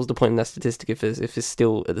 So what was the point in that statistic if it's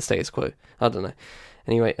still at the status quo? I don't know.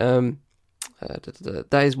 Anyway,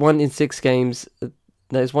 that is 1 in 6 games.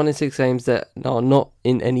 That is 1 in 6 games that are not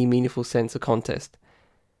in any meaningful sense a contest.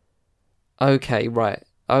 Okay, right.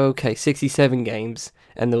 Okay, 67 games,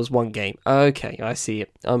 and there was one game. Okay, I see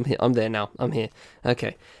it. I'm there now. I'm here.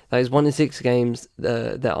 Okay, that is 1 in 6 games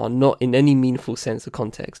that are not in any meaningful sense of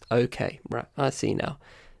context. Okay, right. I see now.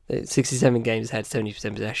 67 games had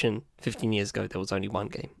 70% possession. 15 years ago, there was only one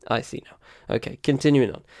game. I see now. Okay,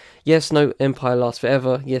 continuing on. Yes, no empire lasts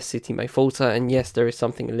forever. Yes, City may falter. And yes, there is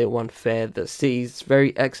something a little unfair that City's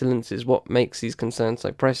very excellence is what makes these concerns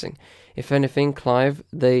so pressing. If anything, Clive,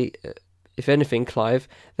 they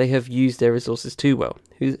have used their resources too well.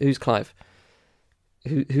 Who's Clive?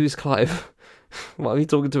 Who's Clive? Why are we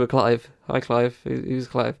talking to a Clive? Hi, Clive. Who's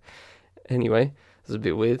Clive? Anyway, this is a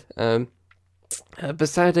bit weird. But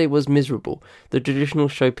Saturday was miserable. The traditional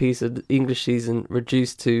showpiece of the English season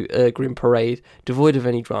reduced to a grim parade, devoid of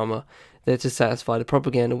any drama, there to satisfy the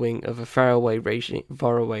propaganda wing of a faraway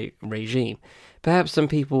regime. Perhaps some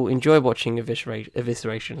people enjoy watching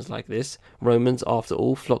eviscerations like this. Romans, after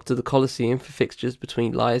all, flocked to the Colosseum for fixtures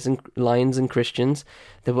between lions and Christians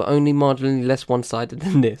that were only marginally less one-sided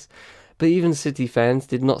than this. But even City fans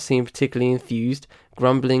did not seem particularly enthused,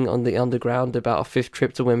 grumbling on the underground about a 5th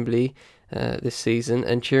trip to Wembley this season,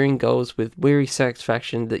 and cheering goals with weary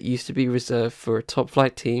satisfaction that used to be reserved for a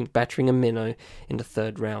top-flight team battering a minnow in the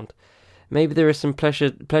 3rd round. Maybe there is some pleasure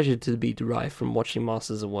to be derived from watching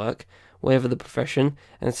masters at work, whatever the profession,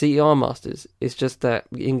 and City are masters. It's just that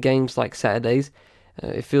in games like Saturdays,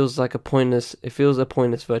 it feels a pointless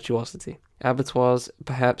virtuosity. Abattoirs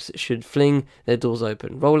perhaps should fling their doors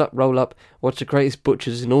open. Roll up, watch the greatest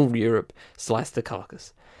butchers in all Europe slice the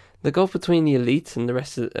carcass. The gulf between the elite and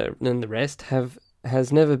the rest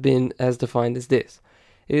has never been as defined as this.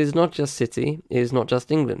 It is not just City, it is not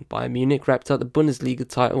just England. Bayern Munich wrapped up the Bundesliga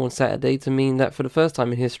title on Saturday to mean that for the first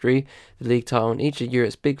time in history, the league title in each of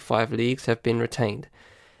Europe's big 5 leagues have been retained.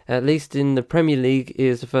 At least in the Premier League, it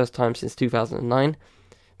is the first time since 2009.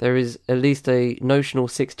 There is at least a notional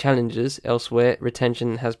 6 challengers. Elsewhere,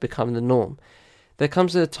 retention has become the norm. There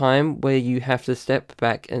comes a time where you have to step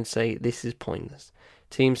back and say this is pointless.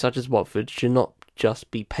 Teams such as Watford should not just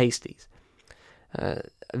be pasties.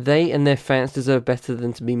 They and their fans deserve better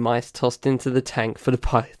than to be mice tossed into the tank for the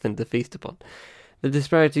python to feast upon. The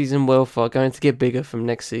disparities in wealth are going to get bigger from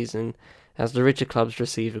next season as the richer clubs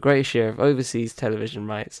receive a greater share of overseas television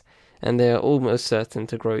rights, and they are almost certain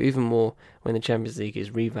to grow even more when the Champions League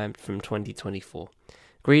is revamped from 2024.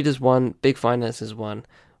 Greed has won, big finance has won.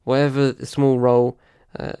 Whatever the small role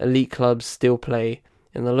elite clubs still play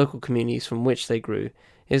in the local communities from which they grew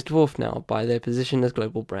is dwarfed now by their position as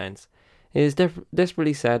global brands. It is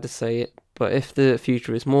desperately sad to say it, but if the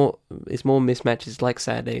future is more mismatches like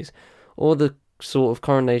Saturdays, or the sort of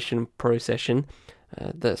coronation procession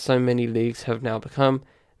that so many leagues have now become,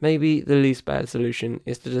 maybe the least bad solution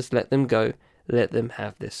is to just let them go, let them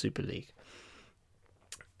have their Super League.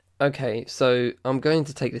 Okay, so I'm going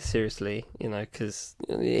to take this seriously, because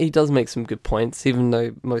he does make some good points, even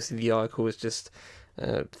though most of the article is just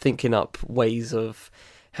thinking up ways of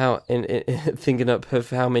how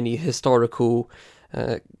many historical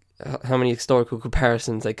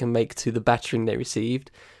comparisons they can make to the battering they received.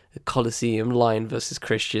 The Colosseum, Lion versus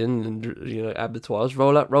Christian, and abattoirs.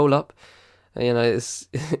 Roll up. It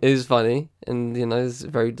is funny, and it's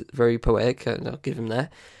very, very poetic, and I'll give him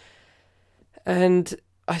that. And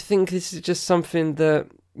I think this is just something that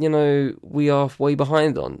we are way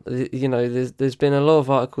behind on. There's been a lot of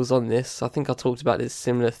articles on this. I think I talked about this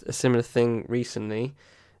a similar thing recently,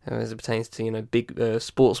 as it pertains to big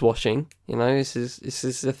sports washing. This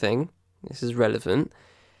is a thing. This is relevant,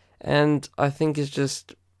 and I think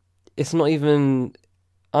it's not even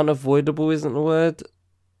unavoidable. Isn't the word?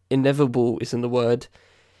 Inevitable isn't the word.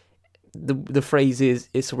 The phrase is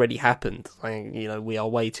it's already happened. We are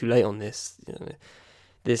way too late on this.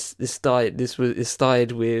 This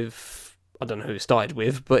started with, I don't know who it started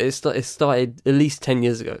with, but it started at least 10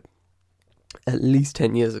 years ago.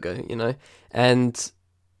 And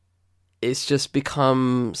it's just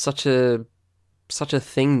become such a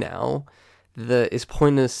thing now that it's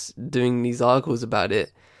pointless doing these articles about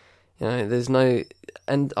it. There's no,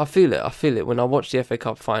 and I feel it when I watched the FA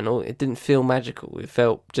Cup final. It didn't feel magical. It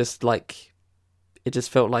just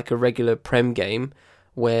felt like a regular Prem game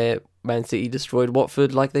where Man City destroyed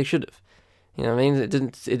Watford like they should have. You know what I mean? It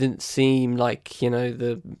didn't seem like, you know,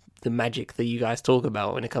 the magic that you guys talk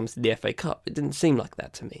about when it comes to the FA Cup. It didn't seem like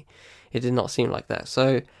that to me. It did not seem like that.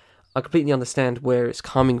 So I completely understand where it's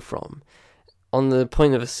coming from. On the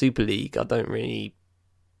point of a Super League, I don't really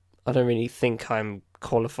think I'm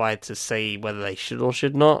qualified to say whether they should or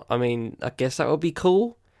should not. I mean, I guess that would be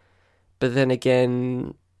cool, but then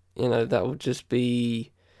again, you know, that would just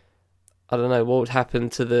be, I don't know, what would happen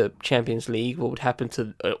to the Champions League? What would happen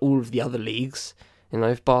to all of the other leagues? You know,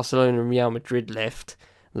 if Barcelona and Real Madrid left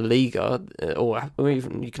the Liga, or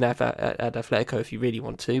even you can add Atletico if you really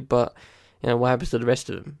want to, but you know, what happens to the rest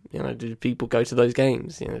of them? You know, do people go to those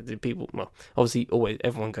games? You know, do people? Well, obviously, always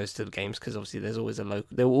everyone goes to the games because obviously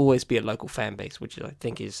there will always be a local fan base, which I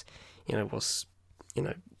think is, you know,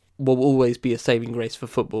 will always be a saving grace for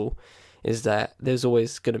football, is that there's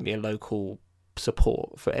always going to be a local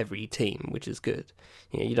support for every team, which is good.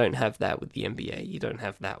 You know, you don't have that with the NBA, you don't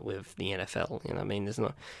have that with the NFL. You know what I mean? There's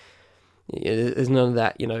none of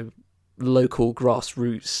that, you know, local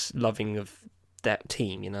grassroots loving of that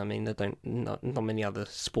team, you know what I mean? Not many other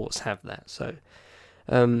sports have that. So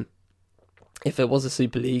if it was a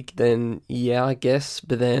Super League, then yeah, I guess,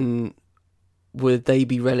 but then would they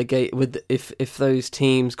be relegated? If those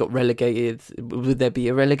teams got relegated, would there be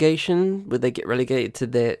a relegation? Would they get relegated to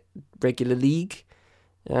their regular league?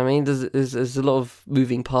 You know what I mean, there's a lot of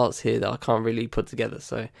moving parts here that I can't really put together,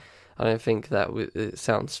 so I don't think that it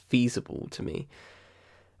sounds feasible to me.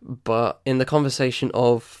 But in the conversation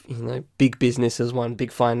of, you know, big business as one,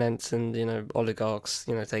 big finance, and, you know, oligarchs,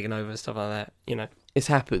 you know, taking over and stuff like that, you know, it's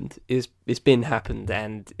happened. It's happened,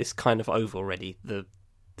 and it's kind of over already. The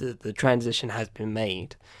transition has been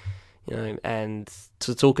made, you know, and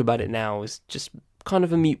to talk about it now is just kind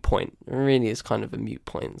of a moot point. It really is kind of a moot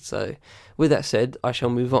point. So, with that said, I shall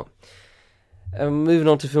move on. Moving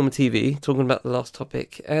on to film and TV, talking about the last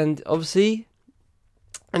topic, and obviously.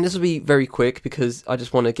 And this will be very quick because I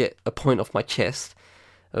just want to get a point off my chest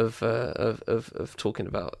of talking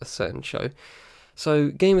about a certain show.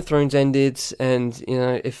 So Game of Thrones ended, and you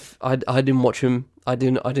know, if I didn't watch them, I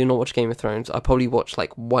do not watch Game of Thrones. I probably watched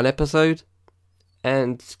like one episode,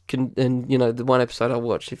 and you know, the one episode I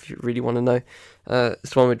watched, if you really want to know,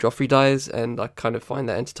 it's the one where Joffrey dies, and I kind of find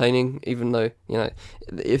that entertaining. Even though, you know,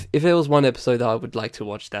 if there was one episode that I would like to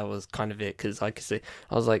watch, that was kind of it, because I could see,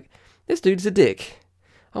 I was like, this dude's a dick.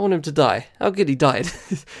 I want him to die. How good he died.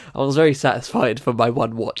 I was very satisfied for my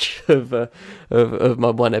one watch of my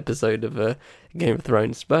one episode of Game of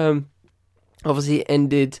Thrones. But obviously it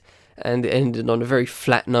ended on a very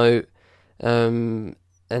flat note. And,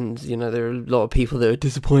 you know, there are a lot of people that are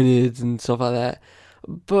disappointed and stuff like that.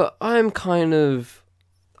 But I don't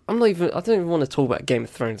even want to talk about Game of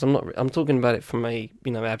Thrones. I'm talking about it from a,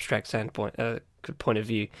 you know, abstract standpoint, point of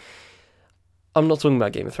view. I'm not talking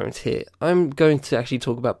about Game of Thrones here. I'm going to actually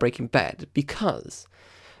talk about Breaking Bad, because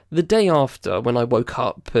the day after, when I woke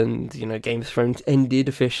up and, you know, Game of Thrones ended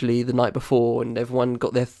officially the night before, and everyone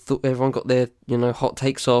got their you know, hot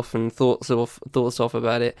takes off and thoughts off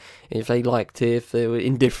about it, if they liked it, if they were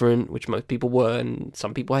indifferent, which most people were, and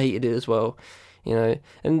some people hated it as well. You know,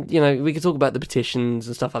 and, you know, we could talk about the petitions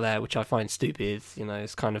and stuff like that, which I find stupid. You know,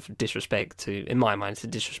 it's kind of disrespect to, in my mind, it's a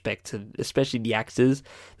disrespect to, especially the actors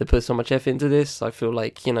that put so much effort into this. I feel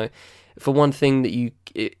like, you know, for one thing, that you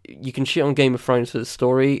can shit on Game of Thrones for the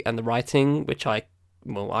story and the writing, which I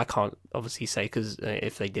can't obviously say because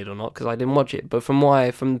if they did or not, because I didn't watch it. But from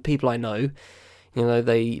the people I know, you know,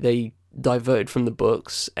 they diverted from the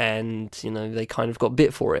books, and, you know, they kind of got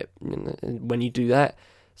bit for it. You know, and when you do that,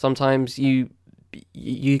 sometimes you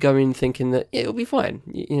go in thinking that it'll be fine.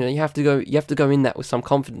 You know, you have to go in that with some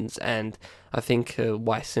confidence. And I think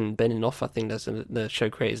Weiss and Benioff, I think that's the show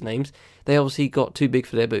creators' names, they obviously got too big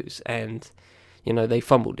for their boots, and, you know, they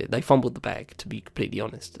fumbled it. They fumbled the bag, to be completely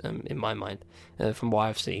honest, in my mind, from what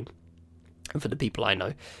I've seen, and for the people I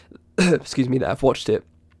know, excuse me, that have watched it.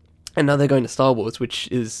 And now they're going to Star Wars, which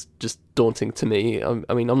is just daunting to me.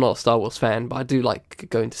 I mean, I'm not a Star Wars fan, but I do like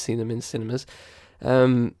going to see them in cinemas.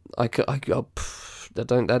 That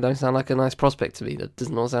don't sound like a nice prospect to me. That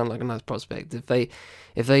does not sound like a nice prospect. If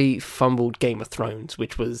they fumbled Game of Thrones,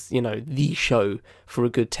 which was, you know, the show for a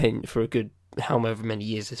good however many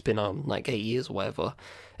years it's been on, like 8 years or whatever,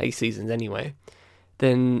 8 seasons anyway,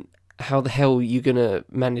 then how the hell are you gonna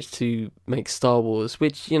manage to make Star Wars?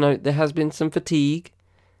 Which, you know, there has been some fatigue,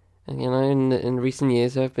 and, you know, in recent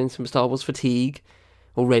years there have been some Star Wars fatigue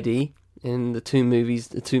already. In the two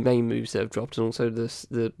main movies that have dropped, and also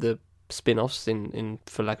the spin-offs, in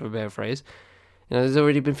for lack of a better phrase, you know, there's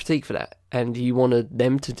already been fatigue for that, and you wanted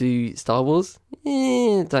them to do Star Wars?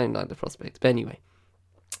 Don't like the prospect. But anyway,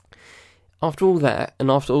 after all that, and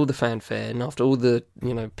after all the fanfare, and after all the,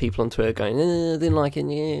 people on Twitter going, didn't like it,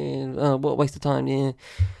 yeah, what a waste of time, yeah.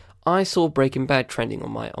 I saw Breaking Bad trending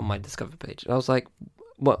on my Discover page. I was like,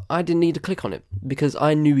 well, I didn't need to click on it because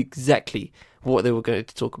I knew exactly what they were going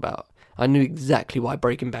to talk about. I knew exactly why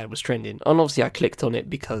Breaking Bad was trending. And obviously I clicked on it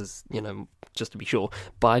because, just to be sure.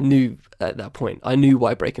 But I knew at that point, I knew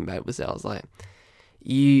why Breaking Bad was there. I was like,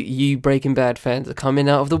 you Breaking Bad fans are coming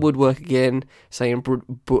out of the woodwork again, saying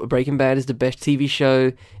Breaking Bad is the best TV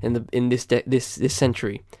show in this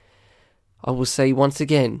century. I will say once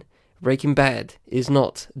again, Breaking Bad is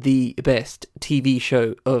not the best TV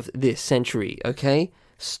show of this century, okay?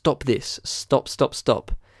 Stop this. Stop.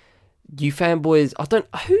 You fanboys,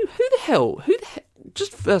 who the hell,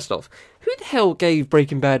 just first off, who the hell gave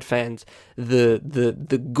Breaking Bad fans the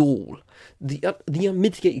gall, the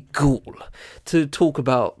unmitigated gall to talk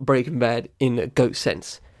about Breaking Bad in a goat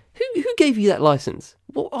sense? Who gave you that license?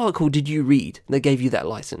 What article did you read that gave you that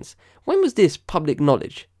license? When was this public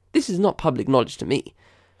knowledge? This is not public knowledge to me.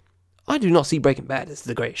 I do not see Breaking Bad as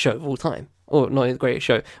the greatest show of all time. Or not the greatest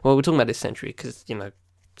show. Well, we're talking about this century because,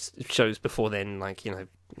 shows before then, like, in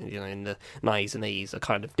the 90s and 80s are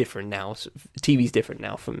kind of different now. So TV's different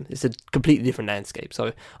now it's a completely different landscape.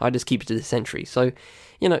 So I just keep it to the century. So,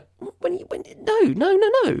 no.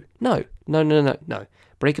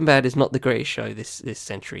 Breaking Bad is not the greatest show this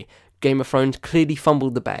century. Game of Thrones clearly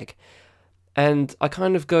fumbled the bag. And I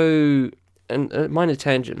kind of go, and a minor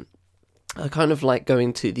tangent, I kind of like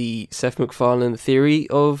going to the Seth MacFarlane theory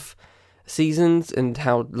of seasons and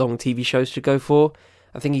how long TV shows should go for.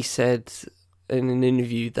 I think he said in an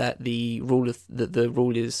interview that the rule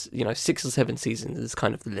is 6 or 7 seasons is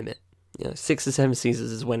kind of the limit. 6 or 7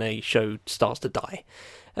 seasons is when a show starts to die.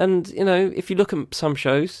 And if you look at some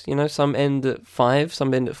shows, some end at 5,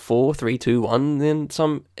 some end at 4, 3, 2, 1, then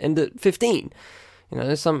some end at 15.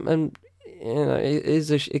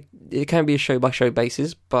 It can be a show by show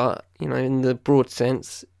basis, but in the broad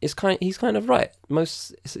sense, he's kind of right.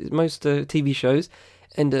 Most TV shows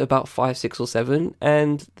end at about 5, 6, or 7,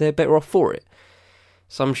 and they're better off for it.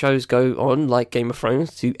 Some shows go on, like Game of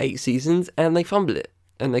Thrones, to 8 seasons, and they fumble it,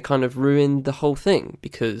 and they kind of ruin the whole thing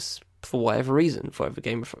because for whatever reason,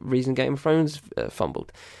 Game of Thrones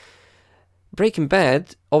fumbled. Breaking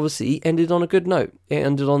Bad obviously ended on a good note. It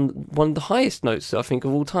ended on one of the highest notes, I think,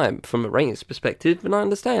 of all time from a ratings perspective, and I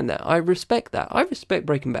understand that. I respect that. I respect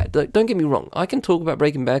Breaking Bad. Don't get me wrong. I can talk about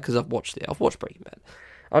Breaking Bad because I've watched it. I've watched Breaking Bad.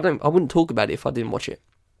 I wouldn't talk about it if I didn't watch it.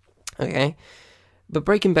 Okay? But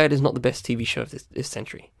Breaking Bad is not the best TV show of this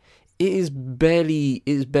century. It is barely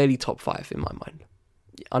top 5 in my mind.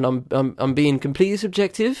 And I'm being completely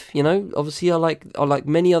subjective, Obviously I like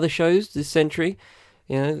many other shows this century.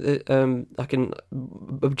 I can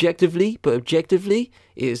objectively,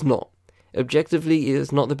 it is not. Objectively, it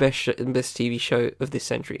is not the best TV show of this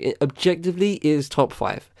century. Objectively, it is top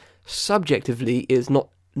 5. Subjectively, it is not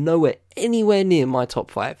anywhere near my top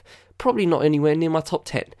 5. Probably not anywhere near my top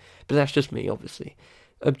 10. But that's just me, obviously.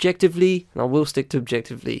 Objectively, and I will stick to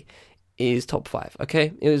objectively, is top 5.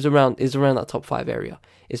 Okay, it is around that top 5 area.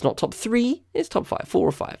 It's not top 3. It's top 5, 4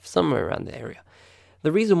 or 5, somewhere around the area.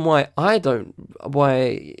 The reason why I don't,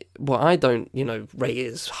 rate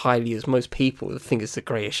it as highly as most people think it's the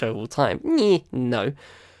greatest show of all time. No.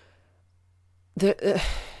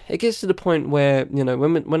 It gets to the point where,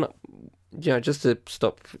 when just to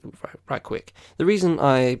stop right quick. The reason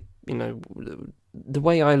the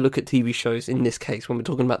way I look at TV shows in this case, when we're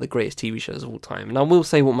talking about the greatest TV shows of all time, and I will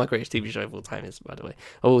say what my greatest TV show of all time is, by the way.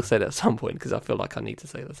 I will say that at some point because I feel like I need to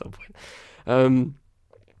say that at some point.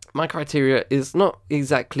 My criteria is not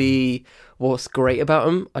exactly what's great about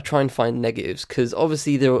them. I try and find negatives because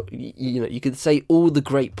obviously you could say all the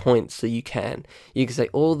great points that you can. You could say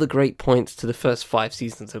all the great points to the first 5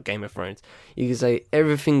 seasons of Game of Thrones. You could say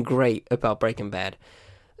everything great about Breaking Bad.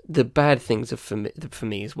 The bad things are for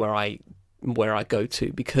me is where I go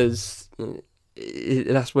to because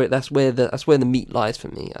that's where the meat lies for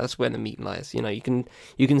me. That's where the meat lies. You can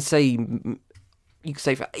say. You can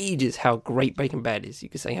say for ages how great Breaking Bad is. You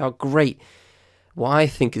can say how great what I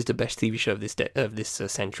think is the best TV show of this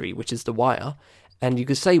century, which is The Wire, and you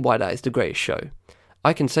can say why that is the greatest show.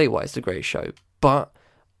 I can say why it's the greatest show, but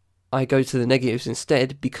I go to the negatives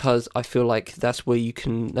instead because I feel like that's where you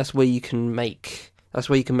can make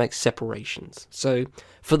separations. So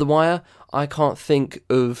for The Wire, I can't think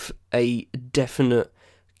of a definite,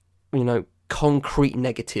 concrete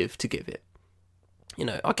negative to give it.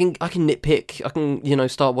 I can nitpick. I can,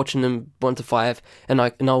 start watching them 1 to 5, and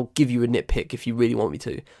I'll give you a nitpick if you really want me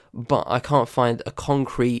to. But I can't find a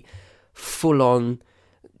concrete, full-on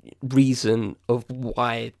reason of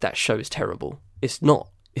why that show is terrible. It's not.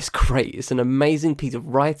 It's great. It's an amazing piece of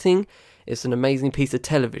writing. It's an amazing piece of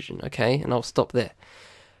television, okay? And I'll stop there.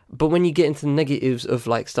 But when you get into the negatives of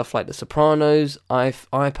like stuff like The Sopranos, I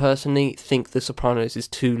personally think The Sopranos is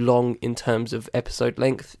too long in terms of episode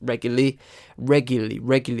length. Regularly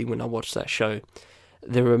when I watch that show,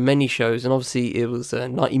 there are many shows, and obviously it was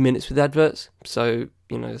 90 minutes with adverts, so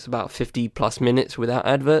it's about 50 plus minutes without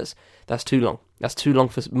adverts. That's too long. That's too long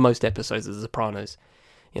for most episodes of The Sopranos.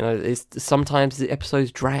 It's sometimes the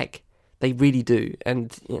episodes drag. They really do,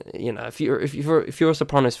 and if you're a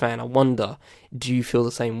Sopranos fan, I wonder, do you feel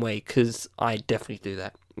the same way? Because I definitely do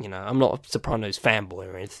that. I'm not a Sopranos fanboy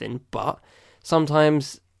or anything, but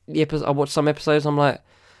sometimes I watch some episodes, I'm like,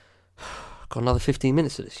 got another 15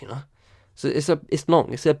 minutes of this, So it's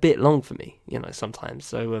long. It's a bit long for me, sometimes.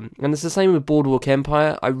 So and it's the same with Boardwalk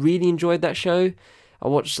Empire. I really enjoyed that show. I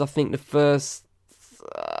watched, I think, the first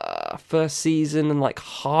season and like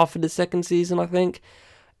half of the second season, I think.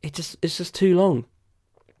 It's just too long.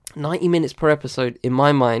 90 minutes per episode, in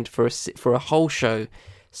my mind, for a whole show,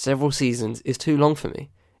 several seasons, is too long for me.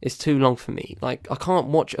 It's too long for me. Like, I can't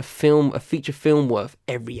watch a feature film worth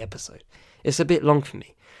every episode. It's a bit long for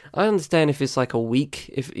me. I understand if it's like a week,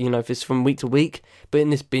 if it's from week to week, but in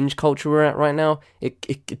this binge culture we're at right now,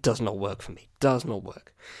 it does not work for me. It does not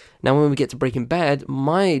work. Now, when we get to Breaking Bad,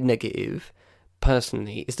 my negative,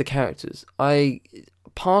 personally, is the characters.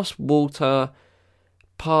 Past Walter,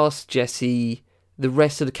 past Jesse, the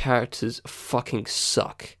rest of the characters fucking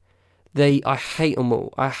suck. I hate them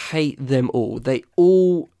all. I hate them all. They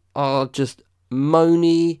all are just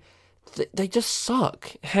moany. They just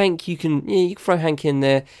suck. Hank, you can throw Hank in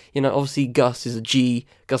there. Obviously Gus is a G.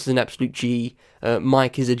 Gus is an absolute G.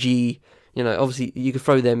 Mike is a G. Obviously you can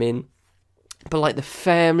throw them in. But like the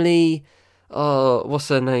family, what's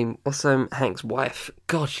her name? What's Hank's wife?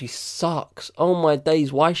 God, she sucks. Oh my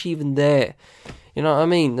days, why is she even there? You know what I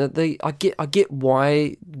mean? I get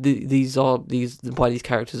why these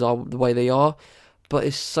characters are the way they are, but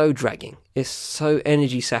it's so dragging. It's so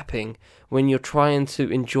energy sapping when you're trying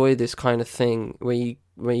to enjoy this kind of thing. When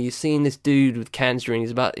you're seeing this dude with cancer and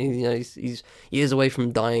he's years away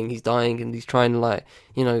from dying. He's dying and he's trying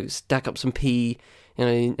to stack up some pee.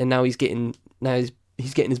 And now he's getting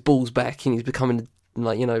his balls back and he's becoming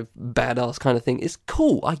badass kind of thing. It's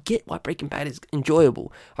cool. I get why Breaking Bad is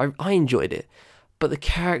enjoyable. I enjoyed it. But the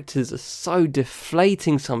characters are so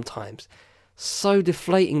deflating sometimes. So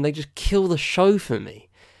deflating, they just kill the show for me.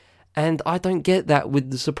 And I don't get that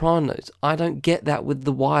with The Sopranos. I don't get that with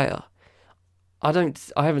The Wire. I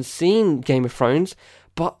haven't seen Game of Thrones,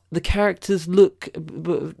 but the characters look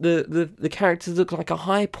the characters look like a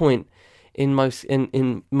high point in most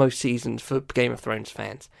seasons for Game of Thrones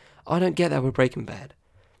fans. I don't get that with Breaking Bad.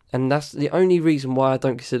 And that's the only reason why I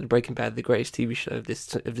don't consider Breaking Bad the greatest TV show of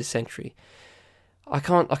this century. I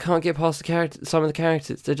can't get past some of the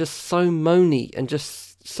characters. They're just so moany and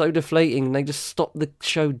just so deflating. And they just stop the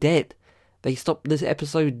show dead. They stop this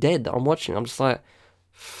episode dead that I'm watching. I'm just like,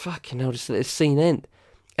 fucking hell, just let this scene end.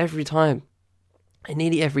 Every time. And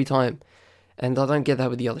nearly every time. And I don't get that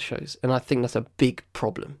with the other shows. And I think that's a big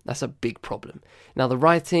problem. That's a big problem. Now, the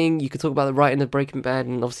writing, you could talk about the writing of Breaking Bad,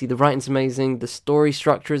 and obviously the writing's amazing. The story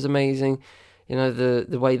structure is amazing. The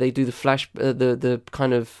way they do the the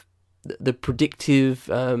kind of the predictive,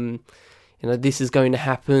 this is going to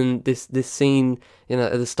happen, this scene,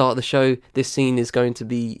 at the start of the show, this scene is going to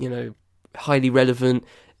be, highly relevant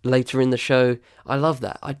later in the show. I love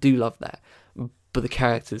that. I do love that. But the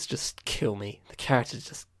characters just kill me. The characters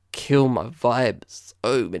just kill my vibe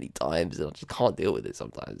so many times, and I just can't deal with it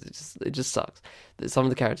sometimes. It just sucks. Some of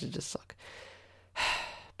the characters just suck.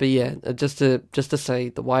 But yeah, just to say,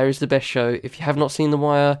 The Wire is the best show. If you have not seen The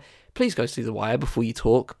Wire, please go see The Wire before you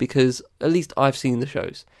talk, because at least I've seen the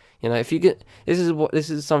shows. If you get this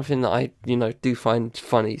is something that I do find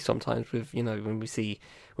funny sometimes with when we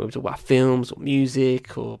talk about films or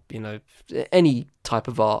music or any type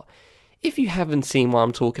of art. If you haven't seen what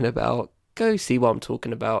I'm talking about, go see what I'm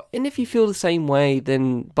talking about. And if you feel the same way,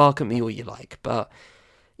 then bark at me all you like. But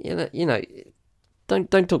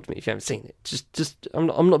don't talk to me if you haven't seen it. Just I'm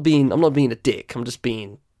not being a dick. I'm just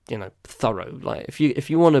being thorough. Like if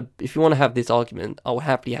you want to have this argument, I'll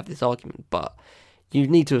happily have this argument. But you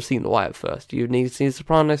need to have seen The Wire first. You need to see The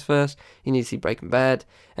Sopranos first. You need to see Breaking Bad,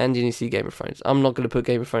 and you need to see Game of Thrones. I'm not going to put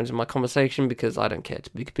Game of Thrones in my conversation because I don't care, to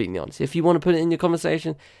be completely honest. If you want to put it in your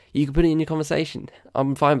conversation, you can put it in your conversation.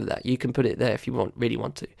 I'm fine with that. You can put it there if you really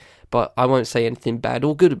want to. But I won't say anything bad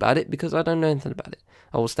or good about it because I don't know anything about it.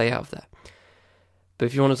 I will stay out of that. But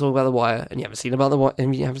if you want to talk about The Wire and you haven't seen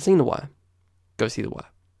The Wire, go see The Wire.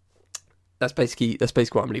 That's basically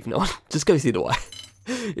what I'm leaving it on. Just go see The Wire.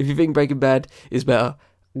 If you think Breaking Bad is better,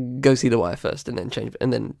 go see The Wire first, and then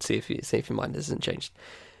see if your mind hasn't changed.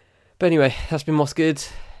 But anyway, that's been What's Good.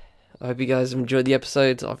 I hope you guys have enjoyed the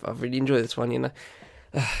episode. I've really enjoyed this one,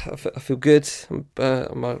 I feel good. I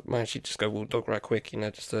might actually just go walk dog right quick,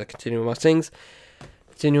 just to continue with my things,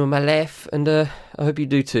 continue with my life, and I hope you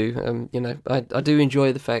do too. I do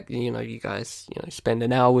enjoy the fact that, you guys, spend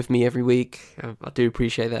an hour with me every week. I do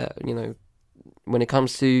appreciate that. When it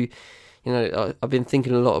comes to, I've been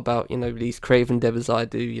thinking a lot about, these creative endeavours I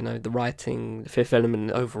do, the writing, the Fifth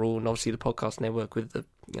Element overall, and obviously the podcast network with the,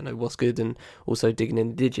 What's Good, and also Digging in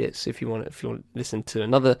the Digits. If you want to listen to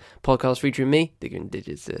another podcast featuring me, Digging in the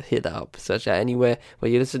Digits, hit that up, search that anywhere where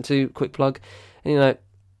you listen to, quick plug. And,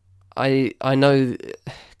 I know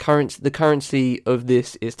the currency of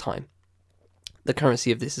this is time. The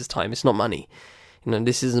currency of this is time. It's not money.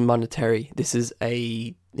 This isn't monetary. This is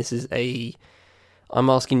I'm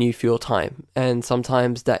asking you for your time, and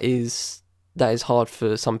sometimes that is hard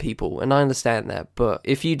for some people, and I understand that. But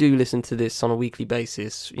if you do listen to this on a weekly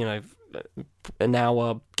basis, an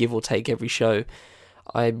hour give or take every show,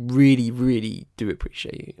 I really, really do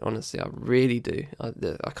appreciate you. Honestly, I really do.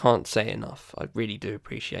 I can't say enough. I really do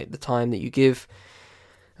appreciate the time that you give.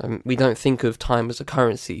 We don't think of time as a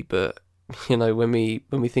currency, but when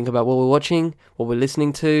we think about what we're watching, what we're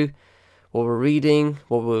listening to, what we're reading,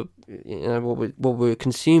 what we're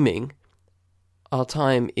consuming, our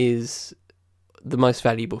time is the most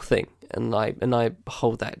valuable thing, and I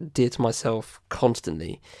hold that dear to myself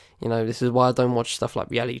constantly. This is why I don't watch stuff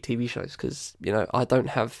like reality TV shows, because I don't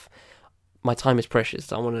have, my time is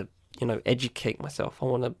precious. I want to educate myself. I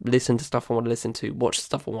want to listen to stuff I want to listen to, watch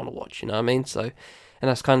stuff I want to watch. You know what I mean? So, and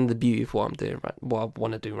that's kind of the beauty of what I'm doing, right? What I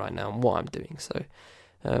want to do right now and what I'm doing. So,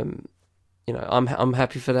 I'm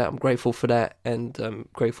happy for that. I'm grateful for that, and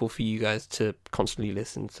grateful for you guys to constantly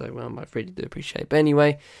listen. So I really do appreciate it. But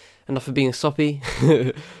anyway, enough of being soppy.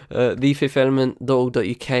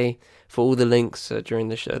 thefifthelement.org.uk for all the links during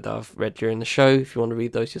the show that I've read during the show. If you want to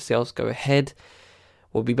read those yourselves, go ahead.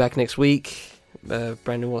 We'll be back next week.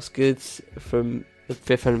 Brandon, What's Good from the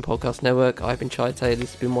Fifth Element Podcast Network. I've been Chai Taylor.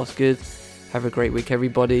 This has been What's Good. Have a great week,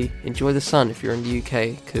 everybody. Enjoy the sun if you're in the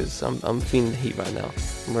UK, because I'm feeling the heat right now.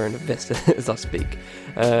 I'm wearing a vest as I speak.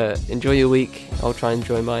 Enjoy your week. I'll try and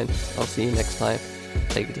enjoy mine. I'll see you next time.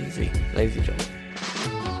 Take it easy. Ladies and gentlemen.